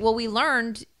 And we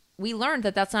learned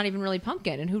that that's not even really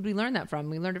pumpkin. And who'd we learn that from?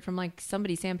 We learned it from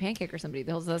somebody, Sam Pancake or somebody.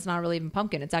 That's not really even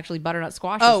pumpkin. It's actually butternut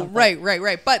squash. Oh, right.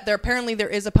 But apparently there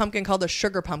is a pumpkin called a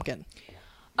sugar pumpkin.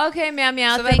 Okay,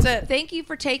 meow. So that's it. Thank you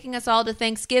for taking us all to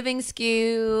Thanksgiving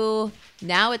Skew.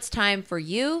 Now it's time for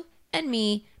you and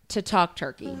me to talk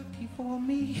turkey. Turkey for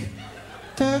me,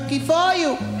 turkey for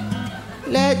you.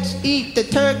 Let's eat the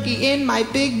turkey in my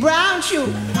big brown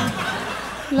shoe.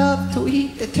 Love to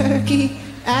eat the turkey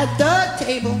at the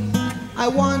table. I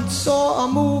once saw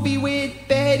a movie with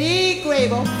Betty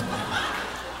Grable.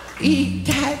 Eat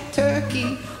that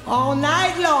turkey all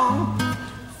night long.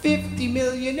 50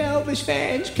 million Elvis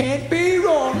fans can't be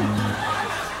wrong.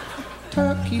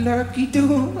 Turkey lurkey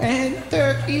do and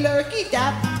turkey lurkey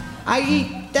dap. I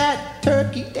eat that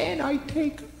turkey, then I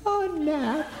take a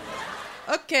nap.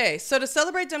 Okay, so to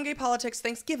celebrate Dumb Gay Politics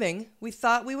Thanksgiving, we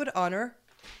thought we would honor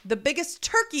the biggest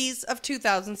turkeys of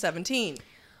 2017.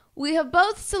 We have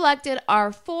both selected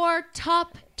our 4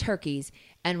 top turkeys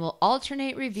and will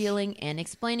alternate revealing and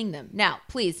explaining them. Now,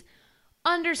 please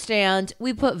understand,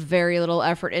 we put very little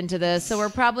effort into this, so we're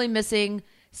probably missing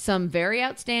some very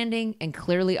outstanding and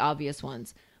clearly obvious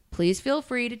ones. Please feel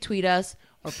free to tweet us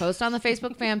or post on the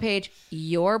Facebook fan page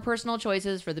your personal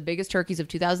choices for the biggest turkeys of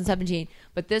 2017.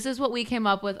 But this is what we came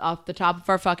up with off the top of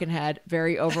our fucking head,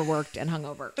 very overworked and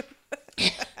hungover.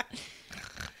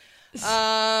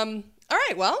 All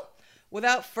right, well,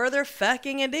 without further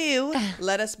fucking ado,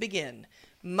 let us begin.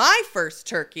 My first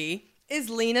turkey is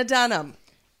Lena Dunham.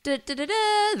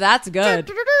 That's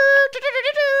good.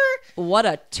 What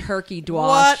a turkey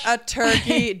dwash. What a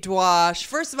turkey dwash.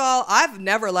 First of all, I've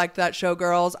never liked that show,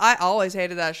 girls. I always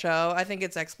hated that show. I think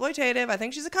it's exploitative. I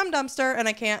think she's a cum dumpster, and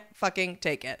I can't fucking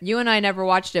take it. You and I never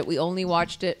watched it. We only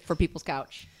watched it for People's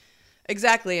Couch.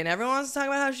 Exactly, and everyone wants to talk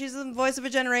about how she's the voice of a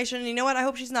generation. And you know what? I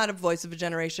hope she's not a voice of a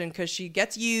generation because she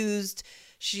gets used.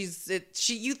 You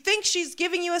think she's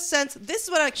giving you a sense. This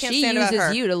is what I can't stand about her. She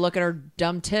uses you to look at her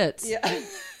dumb tits. Yeah.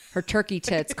 Her turkey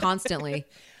tits constantly.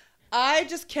 I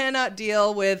just cannot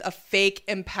deal with a fake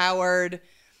empowered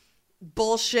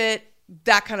bullshit,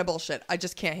 that kind of bullshit. I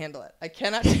just can't handle it. I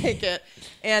cannot take it.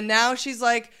 And now she's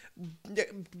like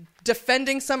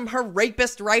defending her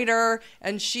rapist writer,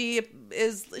 and she's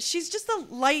just a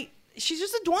dwash. She's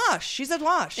a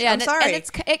dwash. Yeah, I'm sorry. And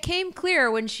it came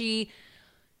clear when she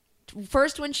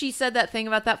said that thing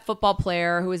about that football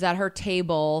player who was at her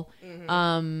table.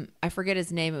 Mm-hmm. I forget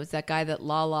his name. It was that guy that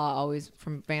Lala always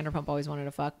from Vanderpump always wanted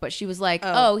to fuck. But she was like,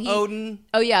 Odin.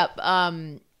 Oh yeah,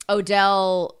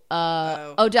 Odell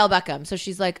Beckham. So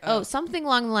she's like, something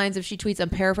along the lines of, she tweets, I'm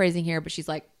paraphrasing here, but she's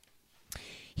like,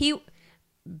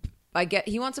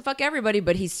 he wants to fuck everybody,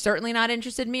 but he's certainly not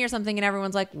interested in me or something. And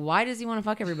everyone's like, why does he want to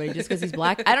fuck everybody? Just because he's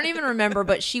black? I don't even remember,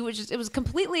 but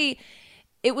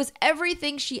it was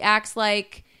everything she acts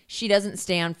like she doesn't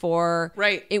stand for.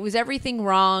 Right. It was everything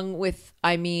wrong with,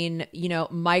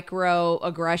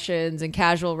 microaggressions and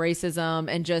casual racism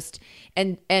and just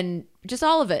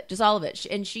all of it.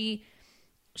 And she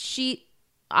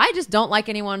I just don't like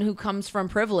anyone who comes from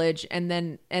privilege and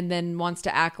then wants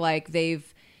to act like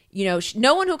they've,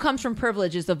 no one who comes from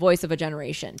privilege is the voice of a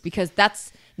generation, because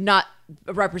that's not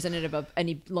representative of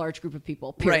any large group of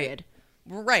people, period.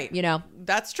 Right.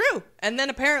 That's true. And then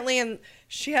apparently, and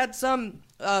she had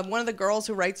one of the girls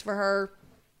who writes for her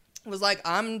was like,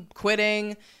 I'm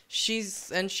quitting. She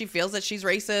feels that she's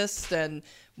racist and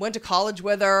went to college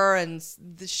with her, and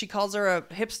she calls her a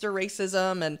hipster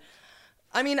racism. And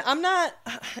I mean, I'm not,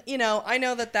 I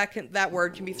know that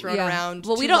word can be thrown around.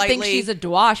 Well, we don't think she's a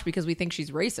dwash because we think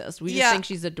she's racist. We just think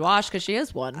she's a dwash because she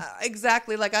is one.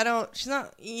 Exactly. Like, she's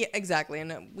not, exactly.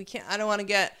 And I don't want to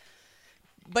get,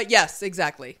 but yes,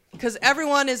 exactly. Because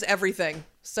everyone is everything.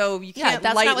 So you can't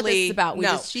that's lightly. Not what this is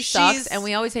about. She sucks, and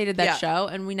we always hated that show,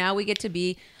 and we get to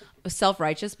be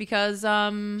self-righteous because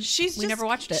we never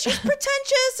watched it. She's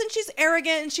pretentious and she's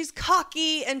arrogant and she's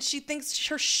cocky and she thinks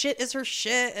her shit is her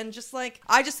shit, and just like,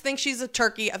 I just think she's a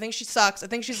turkey. I think she sucks. I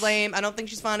think she's lame. I don't think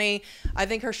she's funny. I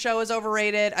think her show is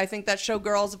overrated. I think that show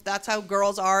Girls, if that's how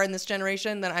girls are in this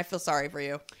generation, then I feel sorry for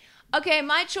you. Okay,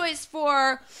 my choice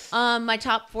for my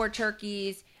top 4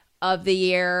 turkeys of the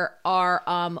year are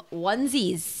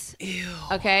onesies. Ew.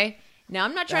 Okay? Now,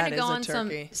 I'm not trying to go on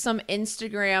some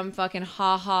Instagram fucking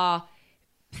ha-ha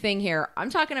thing here. I'm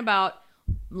talking about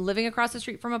living across the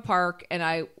street from a park, and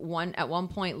I at one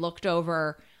point looked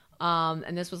over,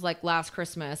 and this was like last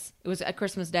Christmas. It was at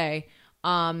Christmas Day.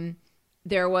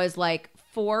 There was like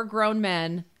 4 grown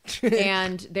men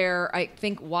and their, I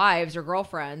think, wives or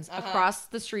girlfriends across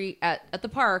the street at the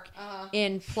park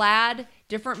in plaid,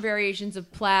 different variations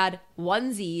of plaid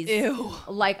onesies. Ew.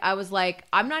 Like, I was like,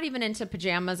 I'm not even into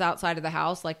pajamas outside of the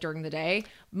house, like during the day.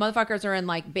 Motherfuckers are in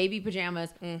like baby pajamas,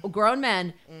 grown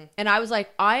men. And I was like,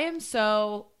 I am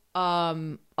so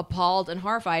appalled and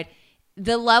horrified.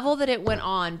 The level that it went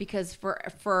on, because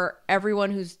for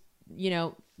everyone who's,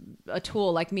 a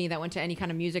tool like me that went to any kind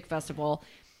of music festival,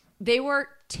 they were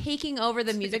taking over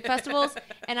the music festivals.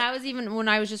 And when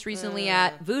I was just recently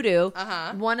at Voodoo,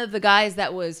 one of the guys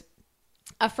that was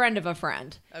a friend of a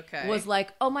friend was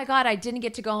like, oh my God, I didn't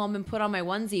get to go home and put on my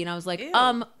onesie. And I was like, ew.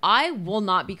 I will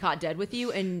not be caught dead with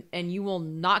you, and you will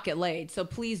not get laid. So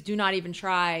please do not even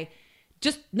try.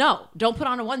 Just don't put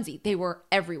on a onesie. They were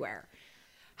everywhere.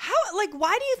 How,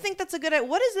 why do you think that's a good idea?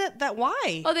 What is it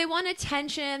why? Oh, they want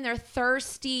attention. They're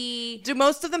thirsty. Do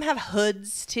most of them have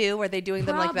hoods too? Are they doing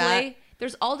them like that?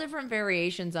 There's all different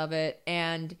variations of it,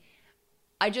 and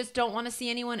I just don't want to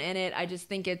see anyone in it. I just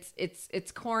think it's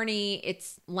corny.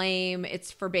 It's lame.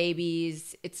 It's for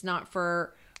babies. It's not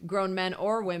for grown men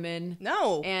or women.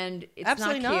 No. And it's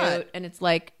absolutely not cute. Not. And it's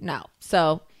like, no.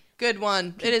 So... Good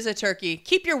one. It is a turkey.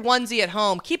 Keep your onesie at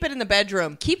home. Keep it in the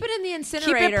bedroom. Keep it in the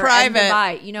incinerator. Keep it private.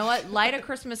 And you know what? Light a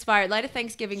Christmas fire. Light a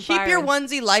Thanksgiving fire. Keep your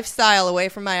onesie lifestyle away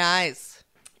from my eyes.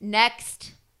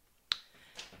 Next.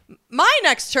 My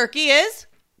next turkey is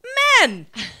men.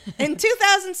 In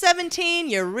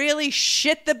 2017, you really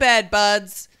shit the bed,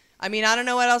 buds. I mean, I don't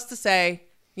know what else to say.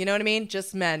 You know what I mean?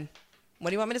 Just men. What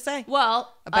do you want me to say?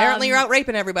 Well, apparently you're out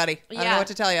raping everybody. I don't know what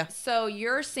to tell you. So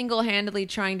you're single-handedly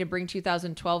trying to bring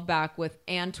 2012 back with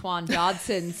Antoine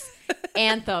Dodson's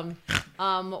Anthem.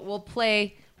 We'll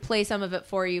play some of it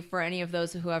for you for any of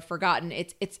those who have forgotten.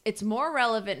 It's more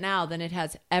relevant now than it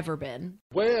has ever been.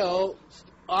 Well,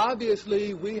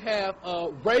 obviously we have a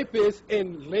rapist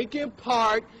in Lincoln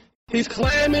Park. He's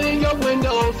climbing in your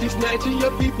windows, he's snatching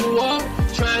your people up,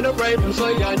 trying to rape them, so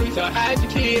y'all need to hide your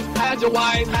kids, hide your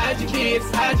wife, hide your kids,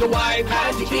 hide your wife,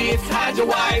 hide your kids, hide your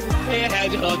wife, and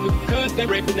hide your husband, because they're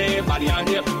raping everybody out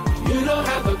here. You don't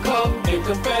have to come and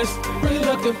confess, we're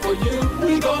looking for you,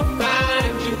 we gon'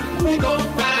 find you, we gon'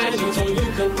 find you, so you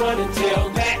can run and tell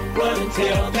that, run and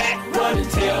tell that, run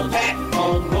and tell that,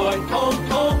 homeboy,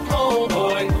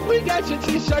 homeboy. We got your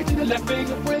t-shirt and your left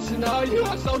fingerprints and all, you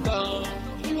are so dumb.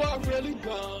 Really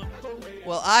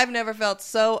well, I've never felt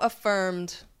so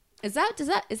affirmed. Is that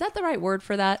the right word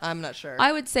for that? I'm not sure.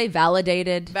 I would say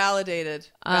validated. Validated.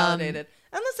 And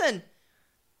listen,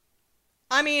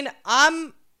 I mean,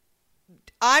 I'm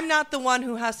not the one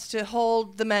who has to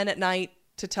hold the men at night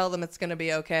to tell them it's going to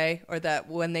be okay, or that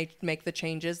when they make the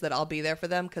changes that I'll be there for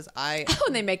them, because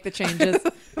when they make the changes.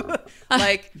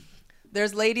 Like,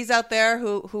 there's ladies out there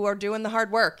who are doing the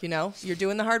hard work, You're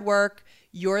doing the hard work.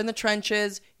 You're in the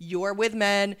trenches. You're with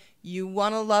men. You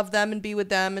want to love them and be with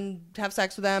them and have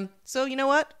sex with them. So you know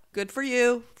what? Good for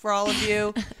you, for all of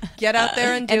you. Get out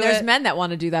there and do it. And there's men that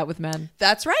want to do that with men.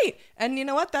 That's right. And you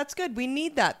know what? That's good. We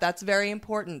need that. That's very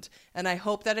important. And I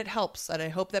hope that it helps. And I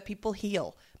hope that people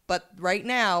heal. But right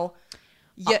now,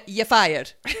 you're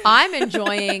fired. I'm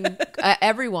enjoying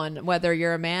everyone, whether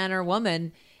you're a man or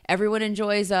woman, everyone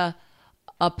enjoys a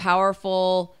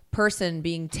powerful person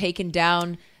being taken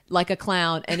down like a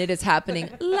clown, and it is happening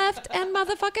left and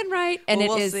motherfucking right, and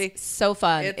we'll it is see. So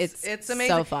fun. It's amazing.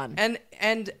 So fun, and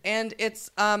it's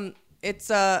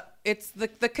the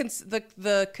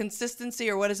consistency,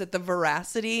 or what is it? The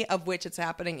veracity of which it's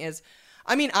happening is,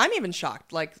 I mean, I'm even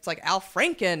shocked. Like it's like Al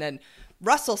Franken and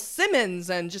Russell Simmons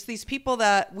and just these people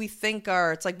that we think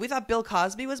are. It's like we thought Bill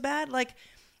Cosby was bad. Like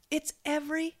it's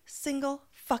every single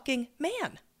fucking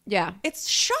man. Yeah, it's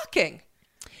shocking.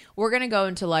 We're gonna go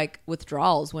into like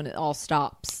withdrawals when it all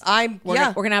stops.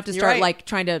 We're gonna have to start like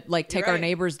trying to like take our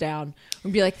neighbors down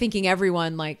and be like thinking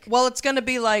everyone like. Well, it's gonna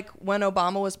be like when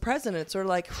Obama was president. It's sort of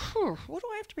like, what do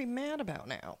I have to be mad about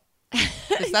now?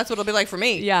 Because that's what it'll be like for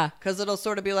me. Yeah. Because it'll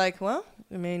sort of be like, well,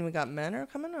 I mean, we got men are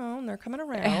coming on, they're coming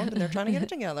around, and they're trying to get it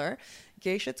together.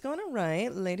 Gay shit's going all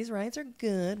right. Ladies' rights are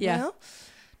good. Yeah. Well,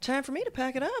 time for me to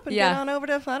pack it up and get on over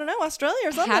to, I don't know, Australia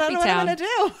or something. Happy I don't know what I'm going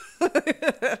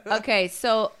to do. Okay,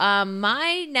 so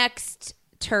my next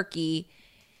turkey,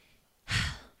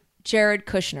 Jared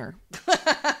Kushner.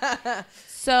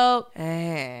 So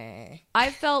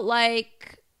I felt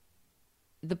like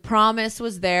the promise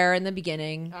was there in the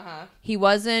beginning. He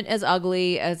wasn't as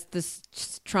ugly as the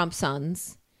Trump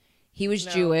sons. He was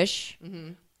Jewish.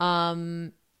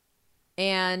 And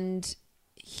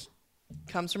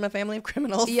comes from a family of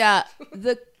criminals. Yeah,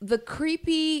 the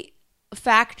creepy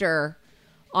factor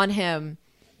on him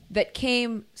that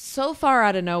came so far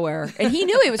out of nowhere, and he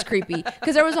knew he was creepy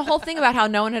because there was a whole thing about how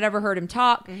no one had ever heard him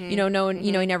talk. You know, no one,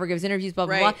 you know, he never gives interviews, blah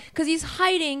blah blah, because he's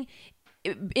hiding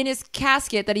in his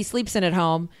casket that he sleeps in at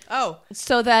home.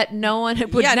 So that no one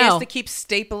would know. Yeah, and he has to keep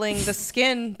stapling the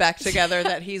skin back together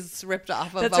that he's ripped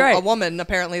off of a woman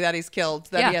apparently that he's killed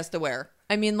that he has to wear.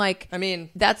 I mean,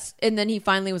 that's, and then he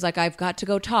finally was like, I've got to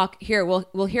go talk. Here,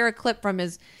 we'll hear a clip from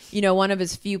his, you know, one of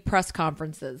his few press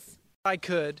conferences. I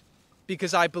could,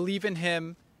 because I believe in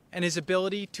him and his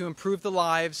ability to improve the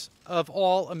lives of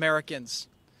all Americans.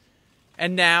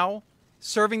 And now,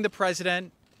 serving the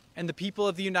president and the people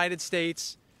of the United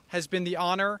States has been the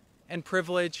honor and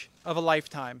privilege of a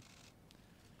lifetime.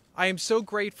 I am so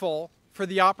grateful for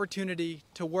the opportunity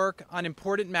to work on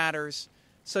important matters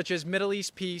such as Middle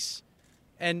East peace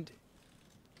and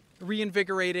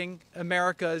reinvigorating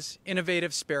America's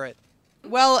innovative spirit.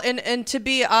 Well, and to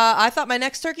be, I thought my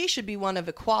next turkey should be one of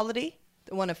equality,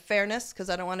 one of fairness,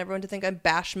 because I don't want everyone to think I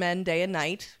bash men day and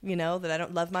night, you know, that I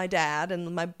don't love my dad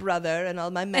and my brother and all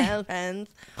my male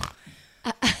friends.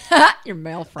 Your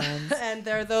male friends. And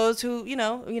there are those who, you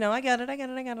know, I got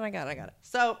it.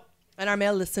 So, and our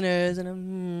male listeners,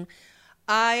 and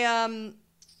I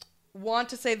want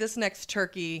to say this next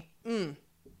turkey,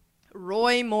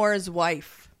 Roy Moore's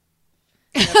wife.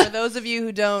 For those of you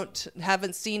who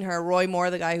haven't seen her, Roy Moore,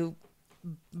 the guy who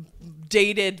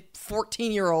dated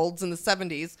 14-year-olds in the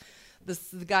 70s,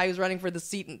 the guy who's running for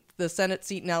the Senate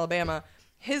seat in Alabama,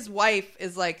 his wife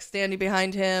is like standing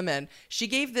behind him, and she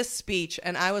gave this speech,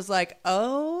 and I was like,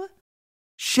 oh.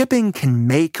 Shipping can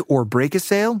make or break a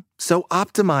sale, so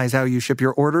optimize how you ship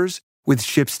your orders with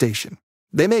ShipStation.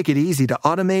 They make it easy to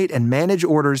automate and manage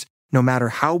orders no matter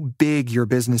how big your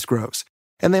business grows.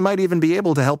 And they might even be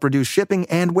able to help reduce shipping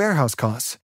and warehouse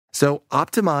costs. So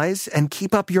optimize and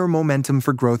keep up your momentum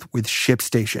for growth with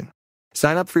ShipStation.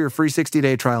 Sign up for your free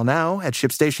 60-day trial now at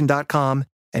ShipStation.com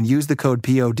and use the code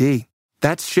POD.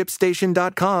 That's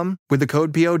ShipStation.com with the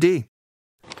code POD.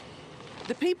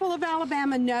 The people of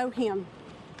Alabama know him.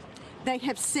 They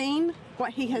have seen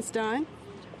what he has done,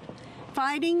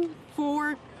 fighting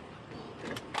for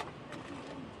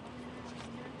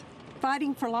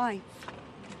life,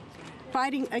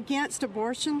 fighting against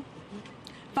abortion,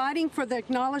 fighting for the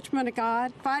acknowledgement of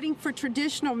God, fighting for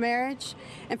traditional marriage,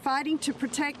 and fighting to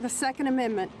protect the Second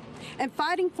Amendment, and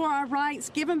fighting for our rights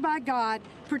given by God,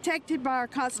 protected by our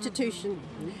Constitution.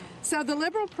 So the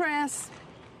liberal press,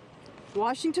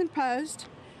 Washington Post,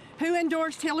 who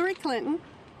endorsed Hillary Clinton,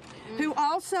 who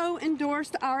also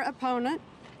endorsed our opponent,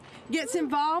 gets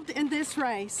involved in this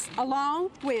race, along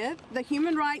with the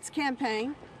Human Rights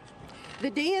Campaign,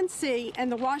 the DNC,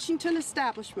 and the Washington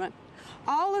establishment,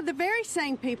 all of the very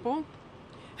same people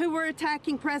who were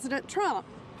attacking President Trump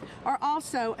are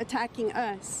also attacking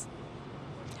us.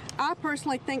 I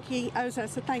personally think he owes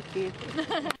us a thank you.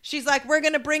 She's like, we're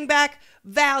going to bring back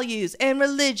values and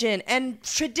religion and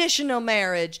traditional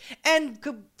marriage and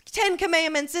 10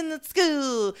 commandments in the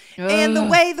school and the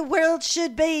way the world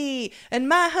should be. And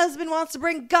my husband wants to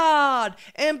bring God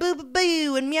and boo boo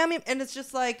boo and meow meow. And it's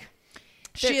just like,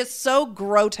 she is so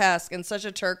grotesque and such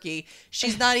a turkey.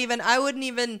 She's not even, I would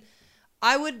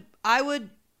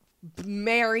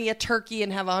marry a turkey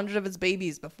and have 100 of its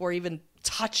babies before even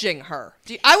touching her.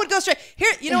 I would go straight.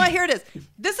 Here, you know what? Here it is.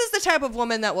 This is the type of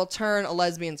woman that will turn a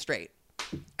lesbian straight.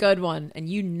 Good one. And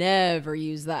you never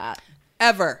use that.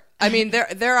 Ever. I mean,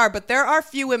 there are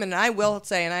few women, and I will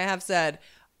say, and I have said,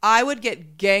 I would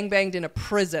get gangbanged in a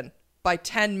prison by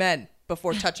 10 men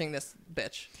before touching this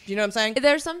bitch. Do you know what I'm saying?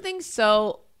 There's something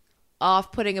so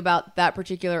off-putting about that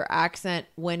particular accent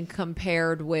when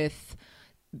compared with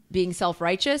being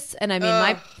self-righteous. And I mean,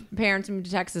 my parents moved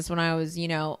to Texas when I was,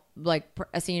 like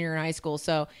a senior in high school.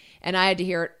 So, and I had to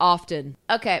hear it often.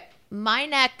 Okay. My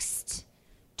next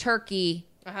turkey,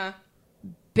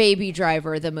 Baby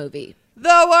Driver, the movie.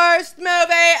 The worst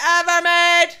movie ever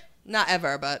made. Not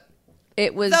ever, but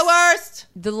it was the worst.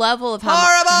 The level of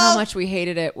how much we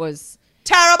hated it was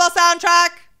terrible soundtrack.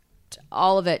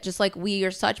 All of it. Just like we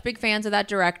are such big fans of that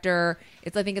director. I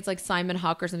think it's like Simon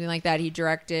Huck or something like that. He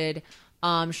directed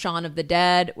Shaun of the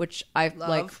Dead, which I've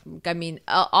I've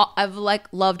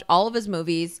loved all of his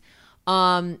movies.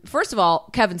 First of all,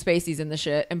 Kevin Spacey's in the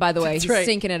shit, and by the way, he's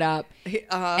syncing it up.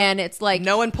 And it's like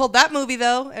no one pulled that movie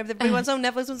though. Everybody wants on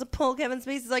Netflix wants to pull Kevin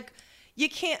Spacey's like you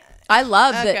can't. I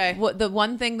love that. The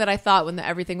one thing that I thought when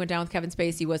everything went down with Kevin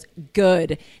Spacey was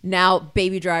good. Now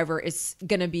Baby Driver is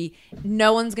gonna be.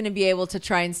 No one's gonna be able to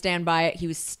try and stand by it. He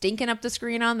was stinking up the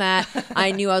screen on that.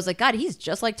 I was like, God, he's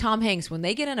just like Tom Hanks. When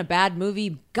they get in a bad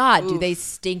movie, God, do they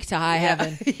stink to high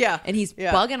heaven? Yeah, and he's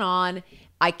bugging on.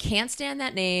 I can't stand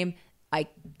that name.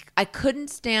 I couldn't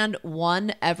stand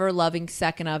one ever loving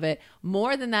second of it.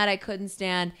 More than that, I couldn't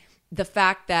stand the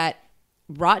fact that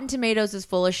Rotten Tomatoes is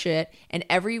full of shit, and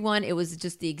it was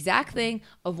just the exact thing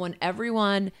of when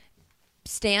everyone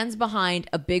stands behind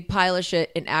a big pile of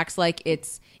shit and acts like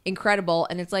it's incredible,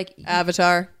 and it's like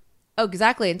Avatar. Oh,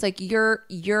 exactly. It's like you're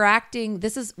acting.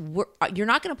 You're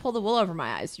not going to pull the wool over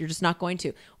my eyes. You're just not going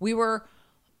to. We were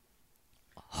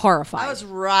horrified. I was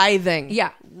writhing.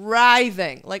 Yeah,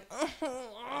 writhing. Like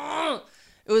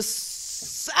it was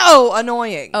so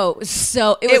annoying. Oh,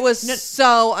 so it was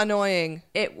so annoying.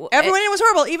 Everyone was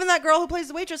horrible. Even that girl who plays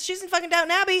the waitress, she's in fucking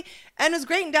Downton Abbey and was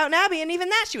great in Downton Abbey, and even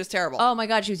that she was terrible. Oh my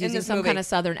God, she was using some kind of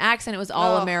Southern accent. It was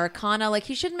all Americana. Like,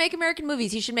 he shouldn't make American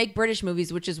movies. He should make British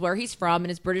movies, which is where he's from, and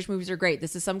his British movies are great.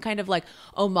 This is some kind of like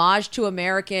homage to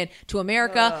America, to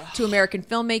American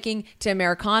filmmaking, to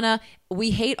Americana.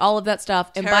 We hate all of that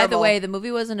stuff. And by the way, the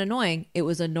movie wasn't annoying. It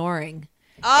was annoying.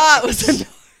 It was annoying.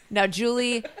 Now,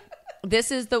 Julie,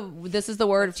 this is the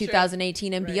word of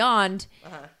 2018 and beyond.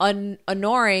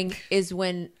 Annoying is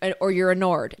when, or you're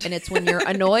annoyed, and it's when you're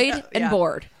annoyed and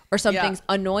bored, or something's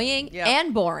annoying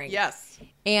and boring. Yes.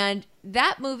 And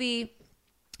that movie,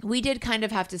 we did kind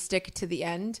of have to stick to the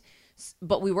end,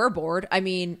 but we were bored. I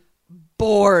mean,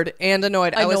 bored and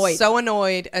annoyed. I was so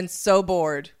annoyed and so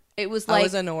bored. It was like I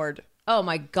was annoyed. Oh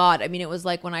my God. I mean, it was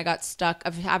like when I got stuck.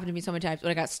 It happened to me so many times.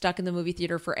 When I got stuck in the movie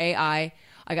theater for AI.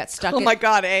 I got stuck. Oh my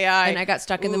God, AI. And I got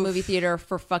stuck in the movie theater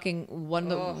for fucking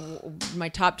one of my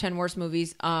top 10 worst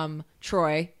movies,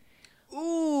 Troy.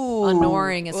 Ooh.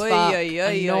 Annoying as fuck.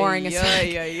 Annoying as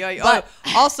fuck. But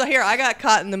also here, I got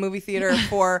caught in the movie theater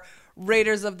for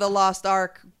Raiders of the Lost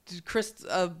Ark,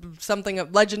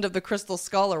 Legend of the Crystal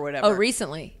Skull or whatever. Oh,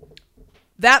 recently.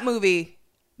 That movie,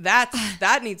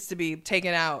 that needs to be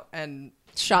taken out and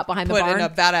shot behind the barn. Put in a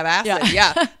vat of acid.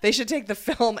 Yeah. They should take the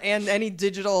film and any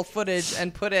digital footage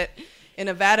and put it in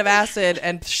a vat of acid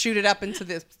and shoot it up into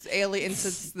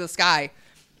the sky.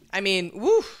 I mean,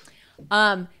 woo.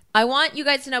 I want you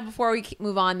guys to know before we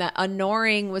move on that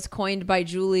annoying was coined by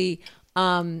Julie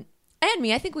and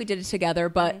me. I think we did it together,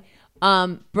 but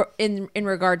in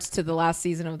regards to the last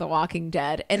season of The Walking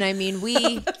Dead. And I mean,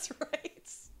 That's right.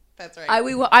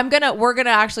 I'm going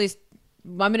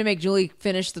to make Julie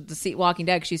finish the Walking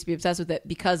Dead because she used to be obsessed with it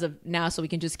because of now, so we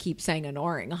can just keep saying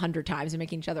annoying 100 times and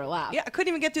making each other laugh. Yeah, I couldn't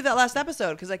even get through that last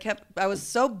episode because I was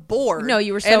so bored. No,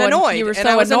 you were so annoyed. You were and so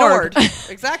I was annoyed.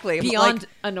 Exactly. Beyond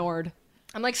annoyed.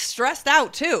 I'm like stressed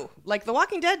out too. Like The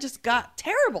Walking Dead just got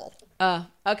terrible.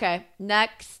 Okay.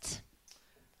 Next.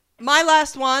 My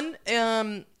last one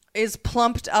is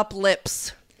plumped up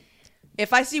lips.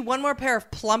 If I see one more pair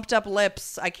of plumped up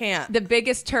lips, I can't. The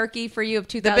biggest turkey for you of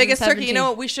 2017. The biggest turkey. You know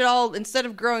what? We should all, instead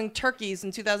of growing turkeys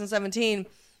in 2017,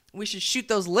 we should shoot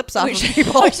those lips off of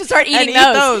people. We should start eating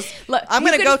eat those. Look, I'm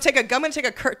gonna take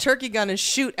a turkey gun and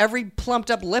shoot every plumped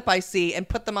up lip I see and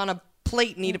put them on a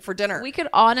plate and eat it for dinner. We could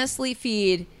honestly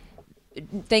feed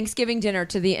Thanksgiving dinner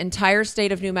to the entire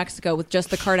state of New Mexico with just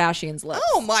the Kardashians' lips.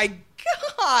 Oh my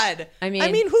God! I mean,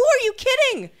 who are you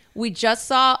kidding? We just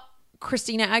saw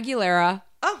Christina Aguilera.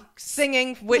 Oh,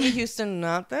 singing Whitney Houston,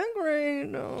 not that great.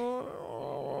 No.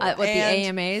 The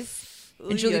AMAs.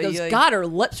 And Julie goes, God, her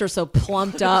lips are so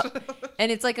plumped up.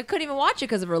 And it's like, I couldn't even watch it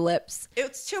because of her lips.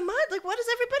 It's too much. Like, what is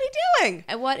everybody doing?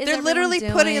 And what is they're everyone literally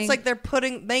doing? it's like they're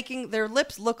making their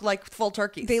lips look like full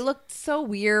turkeys. They look so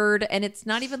weird. And it's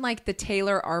not even like the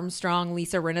Taylor Armstrong,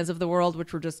 Lisa Rinna's of the world,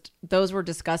 which were those were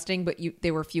disgusting, but they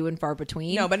were few and far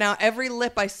between. No, but now every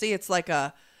lip I see, it's like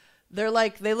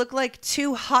they look like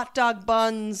two hot dog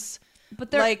buns,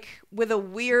 but they're like with a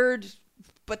weird.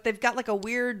 But they've got like a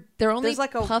weird. They're only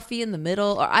like puffy in the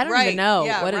middle, or I don't even know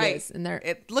what it is. And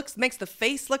it makes the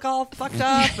face look all fucked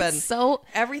up, and so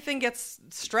everything gets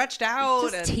stretched out,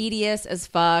 just tedious as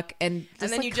fuck. And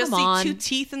then you just see two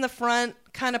teeth in the front,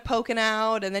 kind of poking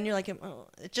out, and then you're like, oh,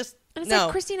 it's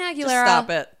like Christina Aguilera. Just stop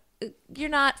it. You're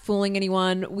not fooling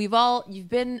anyone. You've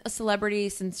been a celebrity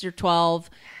since you're 12.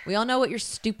 We all know what your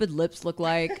stupid lips look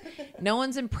like. No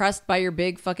one's impressed by your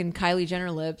big fucking Kylie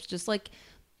Jenner lips. Just like.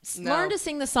 Learn to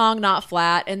sing the song Not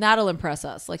Flat, and that'll impress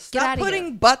us. Like, stop get out of putting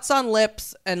here. butts on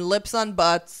lips and lips on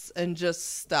butts, and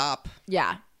just stop.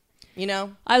 Yeah. You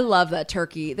know? I love that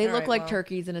turkey. They look like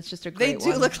turkeys, and it's just a great one.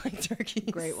 They do look like turkeys.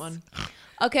 Great one.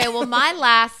 Okay, well, my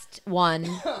last one,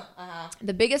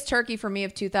 the biggest turkey for me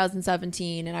of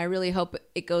 2017, and I really hope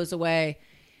it goes away,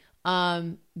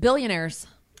 billionaires.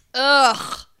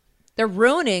 Ugh. They're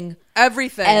ruining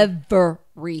everything.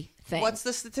 Everything. What's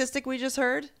the statistic we just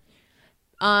heard?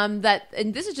 And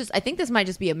this is I think this might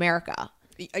just be America.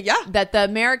 Yeah. That the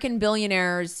American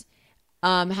billionaires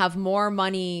have more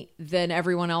money than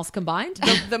everyone else combined.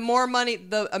 The more money,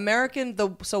 so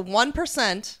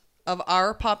 1% of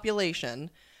our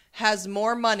population has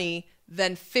more money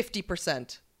than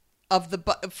 50% of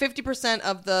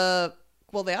the,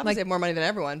 well, they obviously have more money than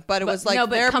everyone, but it was like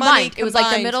their combined. Money combined. It was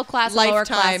like the middle class and lower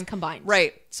class combined.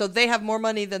 Right. So they have more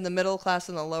money than the middle class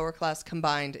and the lower class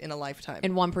combined in a lifetime.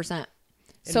 In 1%.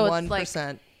 So 1%. Like,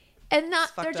 and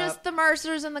they're just the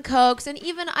Mercers and the Cokes, and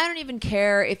even I don't even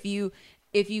care if your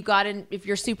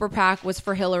super PAC was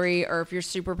for Hillary or if your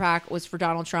super PAC was for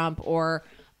Donald Trump or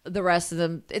the rest of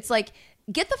them. It's like,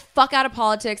 get the fuck out of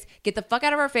politics, get the fuck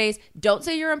out of our face. Don't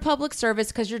say you're in public service,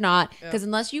 because you're not. Because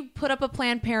unless you put up a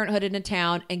Planned Parenthood in a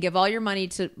town and give all your money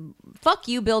to, fuck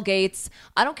you, Bill Gates.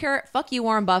 I don't care. Fuck you,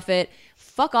 Warren Buffett.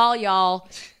 Fuck all y'all.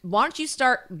 Why don't you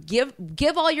start give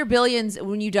all your billions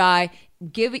when you die?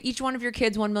 Give each one of your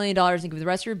kids $1 million and give the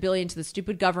rest of your billion to the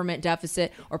stupid government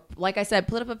deficit. Or, like I said,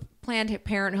 put up a Planned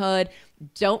Parenthood.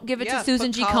 Don't give it to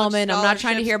Susan G. Komen. I'm not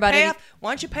trying to hear about it.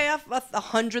 Why don't you pay off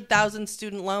 100,000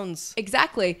 student loans?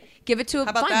 Exactly. Give it to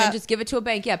then just give it to a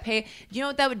bank. Yeah, pay. You know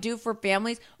what that would do for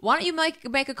families? Why don't you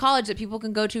make a college that people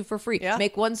can go to for free? Yeah.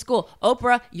 Make one school.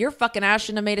 Oprah, your fucking ass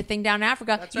shouldn't have made a thing down in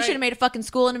Africa. You should have made a fucking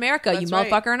school in America, you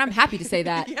motherfucker. And I'm happy to say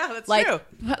that. Yeah, that's true.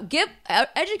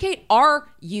 Educate our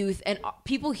youth and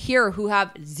people here who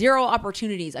have zero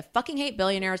opportunities. I fucking hate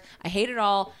billionaires. I hate it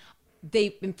all.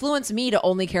 They influence me to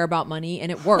only care about money,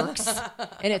 and it works.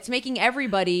 And it's making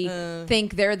everybody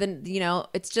think they're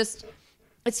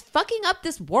it's fucking up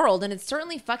this world, and it's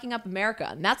certainly fucking up America.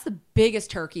 And that's the biggest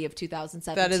turkey of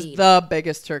 2017. That is the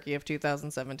biggest turkey of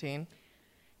 2017.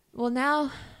 Well,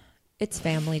 now it's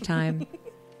family time.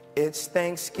 It's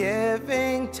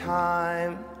Thanksgiving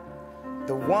time,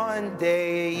 the one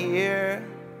day a year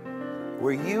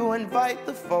where you invite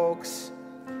the folks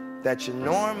that you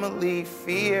normally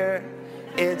fear.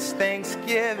 It's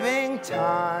Thanksgiving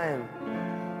time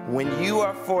when you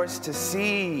are forced to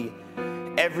see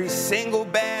every single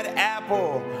bad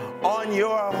apple on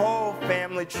your whole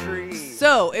family tree.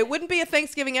 So it wouldn't be a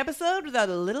Thanksgiving episode without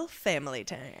a little family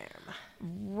time.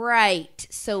 Right.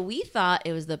 So we thought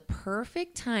it was the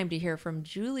perfect time to hear from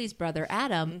Julie's brother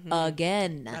Adam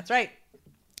again. That's right.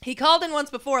 He called in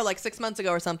once before, like 6 months ago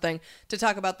or something, to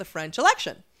talk about the French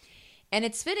election. And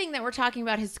it's fitting that we're talking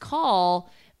about his call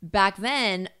back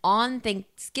then on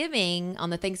Thanksgiving, on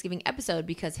the Thanksgiving episode,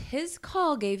 because his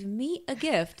call gave me a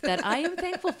gift that I am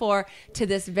thankful for to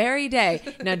this very day.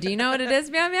 Now, do you know what it is,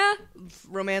 Meow Meow?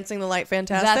 Romancing the Light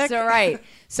Fantastic. That's right.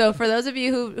 So for those of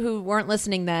you who weren't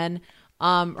listening then,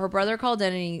 her brother called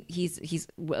in, and he's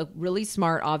really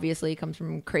smart, obviously. He comes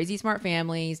from a crazy smart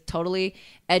family. He's totally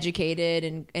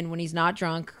educated, and when he's not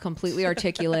drunk, completely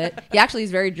articulate. He actually is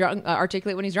very drunk,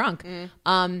 articulate when he's drunk.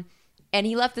 And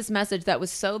he left this message that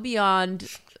was so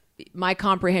beyond my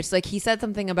comprehension. Like he said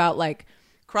something about like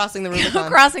crossing the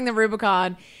Rubicon. Crossing the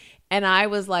Rubicon. And I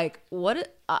was like, what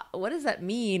does that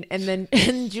mean? And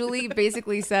then Julie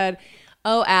basically said,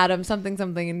 oh, Adam, something.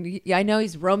 And I know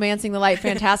he's romancing the light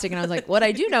fantastic. And I was like, what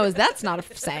I do know is that's not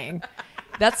a saying.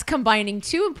 That's combining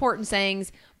two important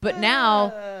sayings. But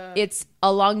now it's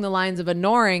along the lines of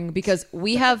ignoring, because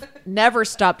we have never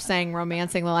stopped saying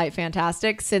romancing the light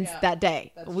fantastic since that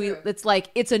day. It's like,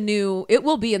 it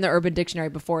will be in the Urban Dictionary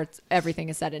before everything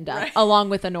is said and done, along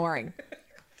with ignoring.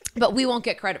 But we won't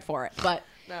get credit for it. But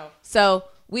no. So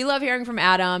we love hearing from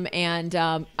Adam. And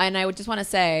I would just want to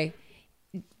say,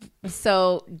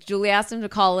 so Julie asked him to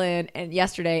call in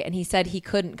yesterday, and he said he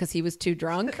couldn't because he was too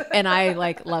drunk. And I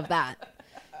love that.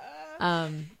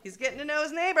 He's getting to know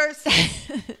his neighbors.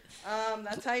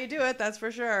 That's how you do it. That's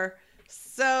for sure.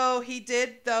 So he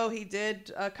did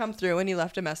come through, and he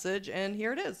left a message, and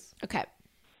here it is. Okay.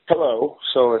 Hello.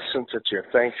 So since it's your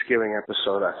Thanksgiving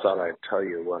episode, I thought I'd tell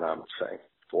you what I'm thankful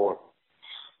for.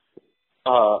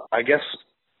 I guess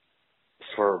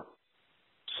for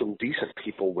some decent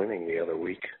people winning the other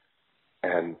week,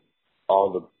 and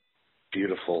all the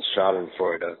beautiful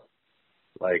schadenfreude,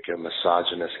 like a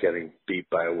misogynist getting beat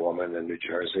by a woman in New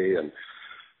Jersey, and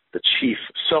the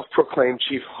self-proclaimed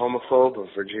chief homophobe of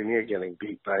Virginia getting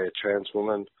beat by a trans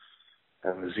woman,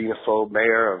 and the xenophobe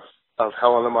mayor of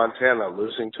Helena, Montana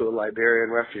losing to a Liberian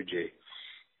refugee.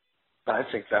 I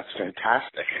think that's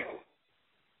fantastic.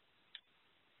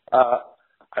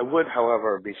 I would,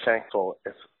 however, be thankful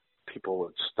if people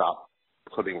would stop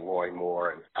putting Roy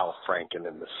Moore and Al Franken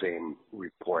in the same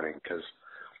reporting, because,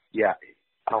 yeah,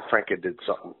 Al Franken did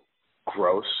something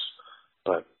gross,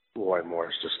 but Roy Moore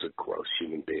is just a gross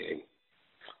human being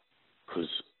who's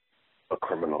a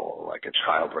criminal, like a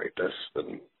child rapist,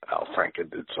 and Al Franken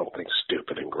did something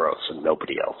stupid and gross, and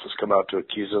nobody else has come out to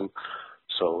accuse him.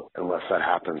 So unless that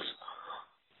happens,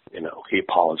 he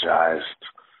apologized.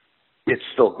 It's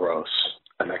still gross,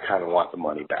 and I kind of want the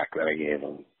money back that I gave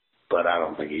him, but I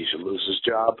don't think he should lose his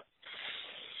job.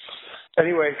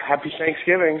 Anyway, happy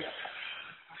Thanksgiving.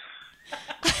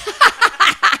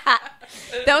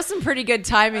 That was some pretty good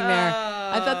timing there.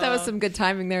 I thought that was some good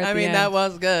timing there. I mean, that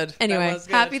was good. Anyway, was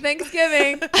good. Happy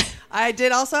Thanksgiving. I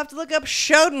did also have to look up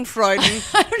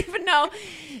Schadenfreude. I don't even know.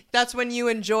 That's when you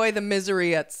enjoy the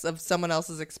misery of someone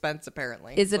else's expense,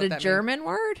 apparently. Is it a German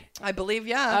word? I believe,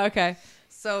 yeah. Oh, okay.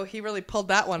 So he really pulled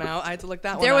that one out. I had to look that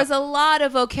one up. There was a lot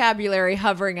of vocabulary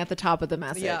hovering at the top of the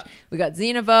message. Yeah. We got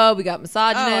xenophobe, we got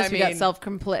misogynist, we got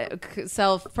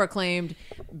self-proclaimed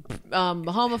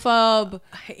homophobe.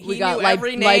 We got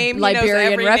every name.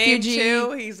 Liberian every refugee. Name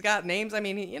too. He's got names. I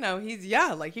mean,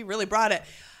 he really brought it.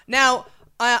 Now,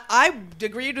 I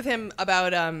agreed with him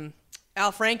about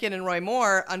Al Franken and Roy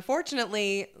Moore.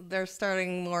 Unfortunately, they're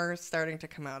starting to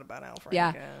come out about Al Franken.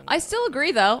 Yeah, I still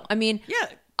agree, though. I mean, yeah.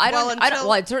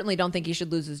 I certainly don't think he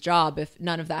should lose his job if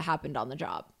none of that happened on the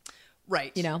job.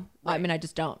 Right. Right. I mean, I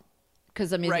just don't.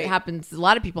 Because, right. It happens. A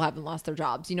lot of people haven't lost their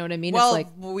jobs. You know what I mean? Well, it's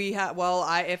like,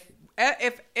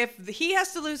 if he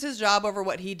has to lose his job over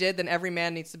what he did, then every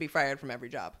man needs to be fired from every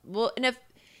job. Well, and if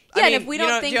we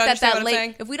don't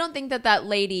think that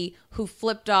lady who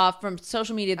flipped off from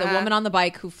social media, the woman on the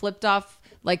bike who flipped off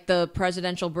like the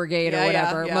presidential brigade or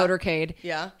whatever, motorcade.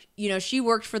 Yeah. She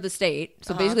worked for the state.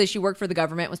 So basically she worked for the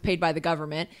government, was paid by the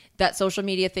government. That social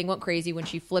media thing went crazy when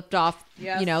she flipped off,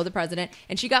 the president,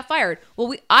 and she got fired.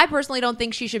 Well, I personally don't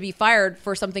think she should be fired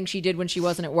for something she did when she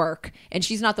wasn't at work. And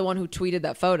she's not the one who tweeted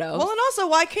that photo. Well, and also,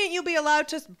 why can't you be allowed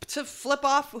to flip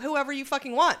off whoever you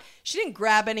fucking want? She didn't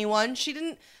grab anyone. She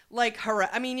didn't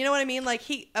I mean, you know what I mean? Like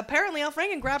apparently Al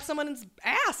Franken grabbed someone's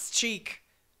ass cheek.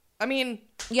 I mean...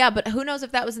 Yeah, but who knows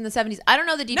if that was in the 70s. I don't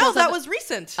know the details. No, that was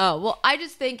recent. Oh, well, I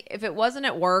just think if it wasn't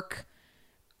at work,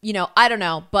 I don't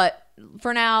know. But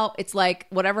for now, it's like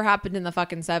whatever happened in the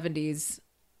fucking 70s,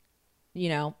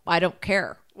 I don't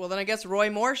care. Well, then I guess Roy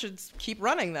Moore should keep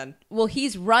running then. Well,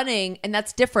 he's running, and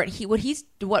that's different.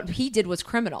 What he did was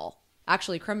criminal.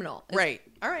 Actually criminal. Right.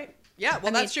 All right. Yeah,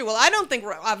 well, that's true. Well, I don't think,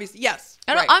 obviously, yes.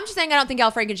 I'm just saying I don't think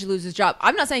Al Franken should lose his job.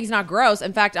 I'm not saying he's not gross.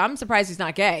 In fact, I'm surprised he's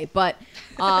not gay. But,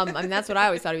 I mean, that's what I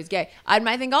always thought he was gay.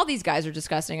 I think all these guys are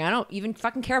disgusting. I don't even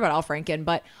fucking care about Al Franken.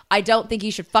 But I don't think he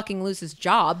should fucking lose his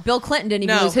job. Bill Clinton didn't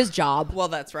even lose his job. Well,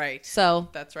 that's right. So.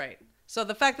 That's right. So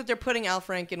the fact that they're putting Al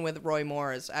Franken with Roy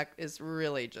Moore is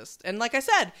really just... And like I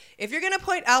said, if you're going to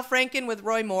put Al Franken with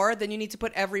Roy Moore, then you need to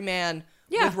put every man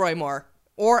with Roy Moore.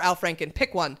 Or Al Franken.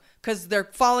 Pick one. Because they're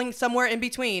falling somewhere in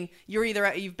between.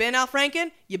 You've been Al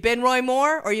Franken, you've been Roy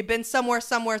Moore, or you've been somewhere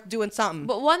doing something.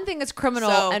 But one thing is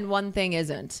criminal and one thing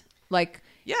isn't.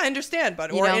 Yeah, I understand,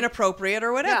 but or inappropriate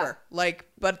or whatever. Yeah.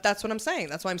 But that's what I'm saying.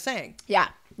 That's what I'm saying. Yeah.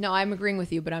 No, I'm agreeing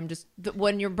with you, but I'm just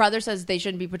when your brother says they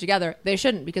shouldn't be put together, they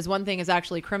shouldn't, because one thing is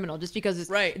actually criminal. Just because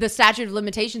the statute of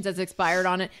limitations has expired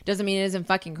on it doesn't mean it isn't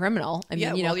fucking criminal. I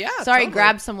mean, sorry,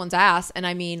 grab someone's ass, and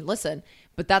I mean, listen,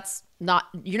 but that's not.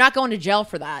 You're not going to jail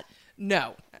for that.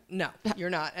 No, you're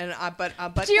not. And but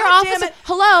to your office,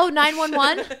 hello,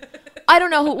 911. I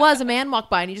don't know who it was. A man walked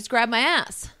by and he just grabbed my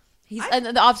ass. And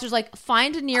the officer's like,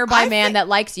 find a nearby man that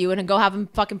likes you and go have him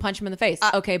fucking punch him in the face.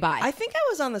 Okay, bye. I think I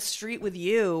was on the street with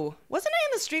you. Wasn't I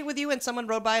in the street with you and someone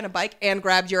rode by on a bike and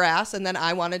grabbed your ass, and then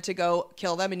I wanted to go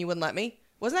kill them and you wouldn't let me?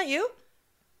 Wasn't that you?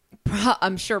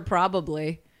 I'm sure,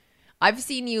 probably. I've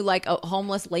seen you like a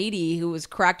homeless lady who was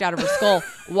cracked out of her skull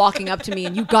walking up to me,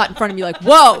 and you got in front of me like,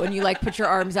 whoa, and you like put your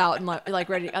arms out and like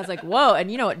ready. I was like, whoa.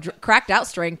 And you know what? Cracked out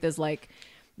strength is like,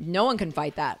 no one can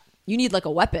fight that. You need like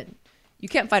a weapon. You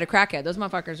can't fight a crackhead. Those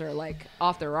motherfuckers are like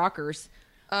off their rockers.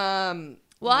 Well,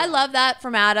 I love that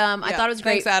from Adam. I thought it was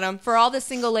great. Thanks, Adam. For all the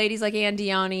single ladies like Ann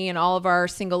Diani and all of our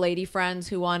single lady friends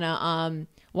who want a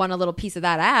little piece of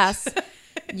that ass,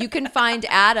 you can find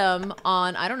Adam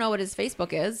on, I don't know what his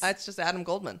Facebook is. It's just Adam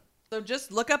Goldman. So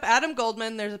just look up Adam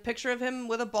Goldman. There's a picture of him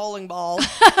with a bowling ball.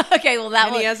 Okay, well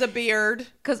he has a beard.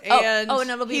 And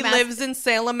it'll be he lives in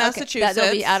Salem, Massachusetts.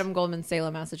 That'll be Adam Goldman,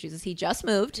 Salem, Massachusetts. He just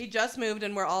moved,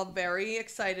 and we're all very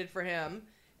excited for him.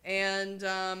 And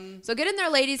so get in there,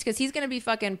 ladies, because he's going to be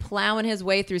fucking plowing his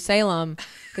way through Salem,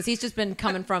 because he's just been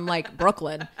coming from like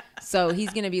Brooklyn. So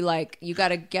he's going to be like,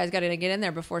 guys got to get in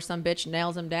there before some bitch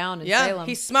nails him down in Salem.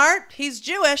 He's smart. He's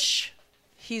Jewish.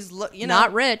 He's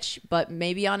not rich, but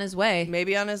maybe on his way.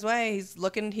 He's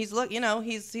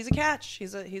a catch.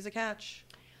 He's a catch.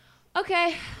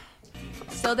 Okay.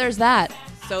 So there's that.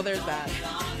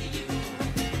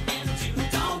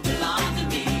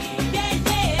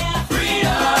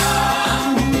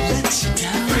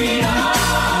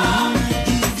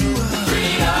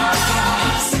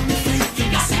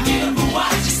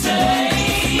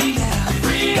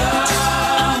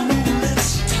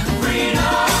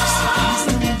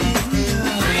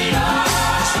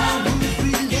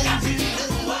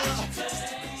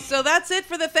 So that's it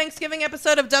for the Thanksgiving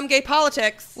episode of Dumb Gay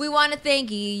Politics. We want to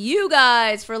thank you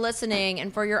guys for listening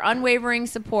and for your unwavering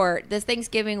support. This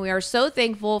Thanksgiving, we are so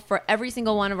thankful for every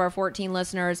single one of our 14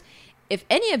 listeners. If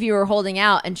any of you are holding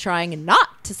out and trying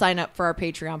not to sign up for our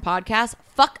Patreon podcast,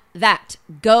 fuck that.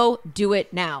 Go do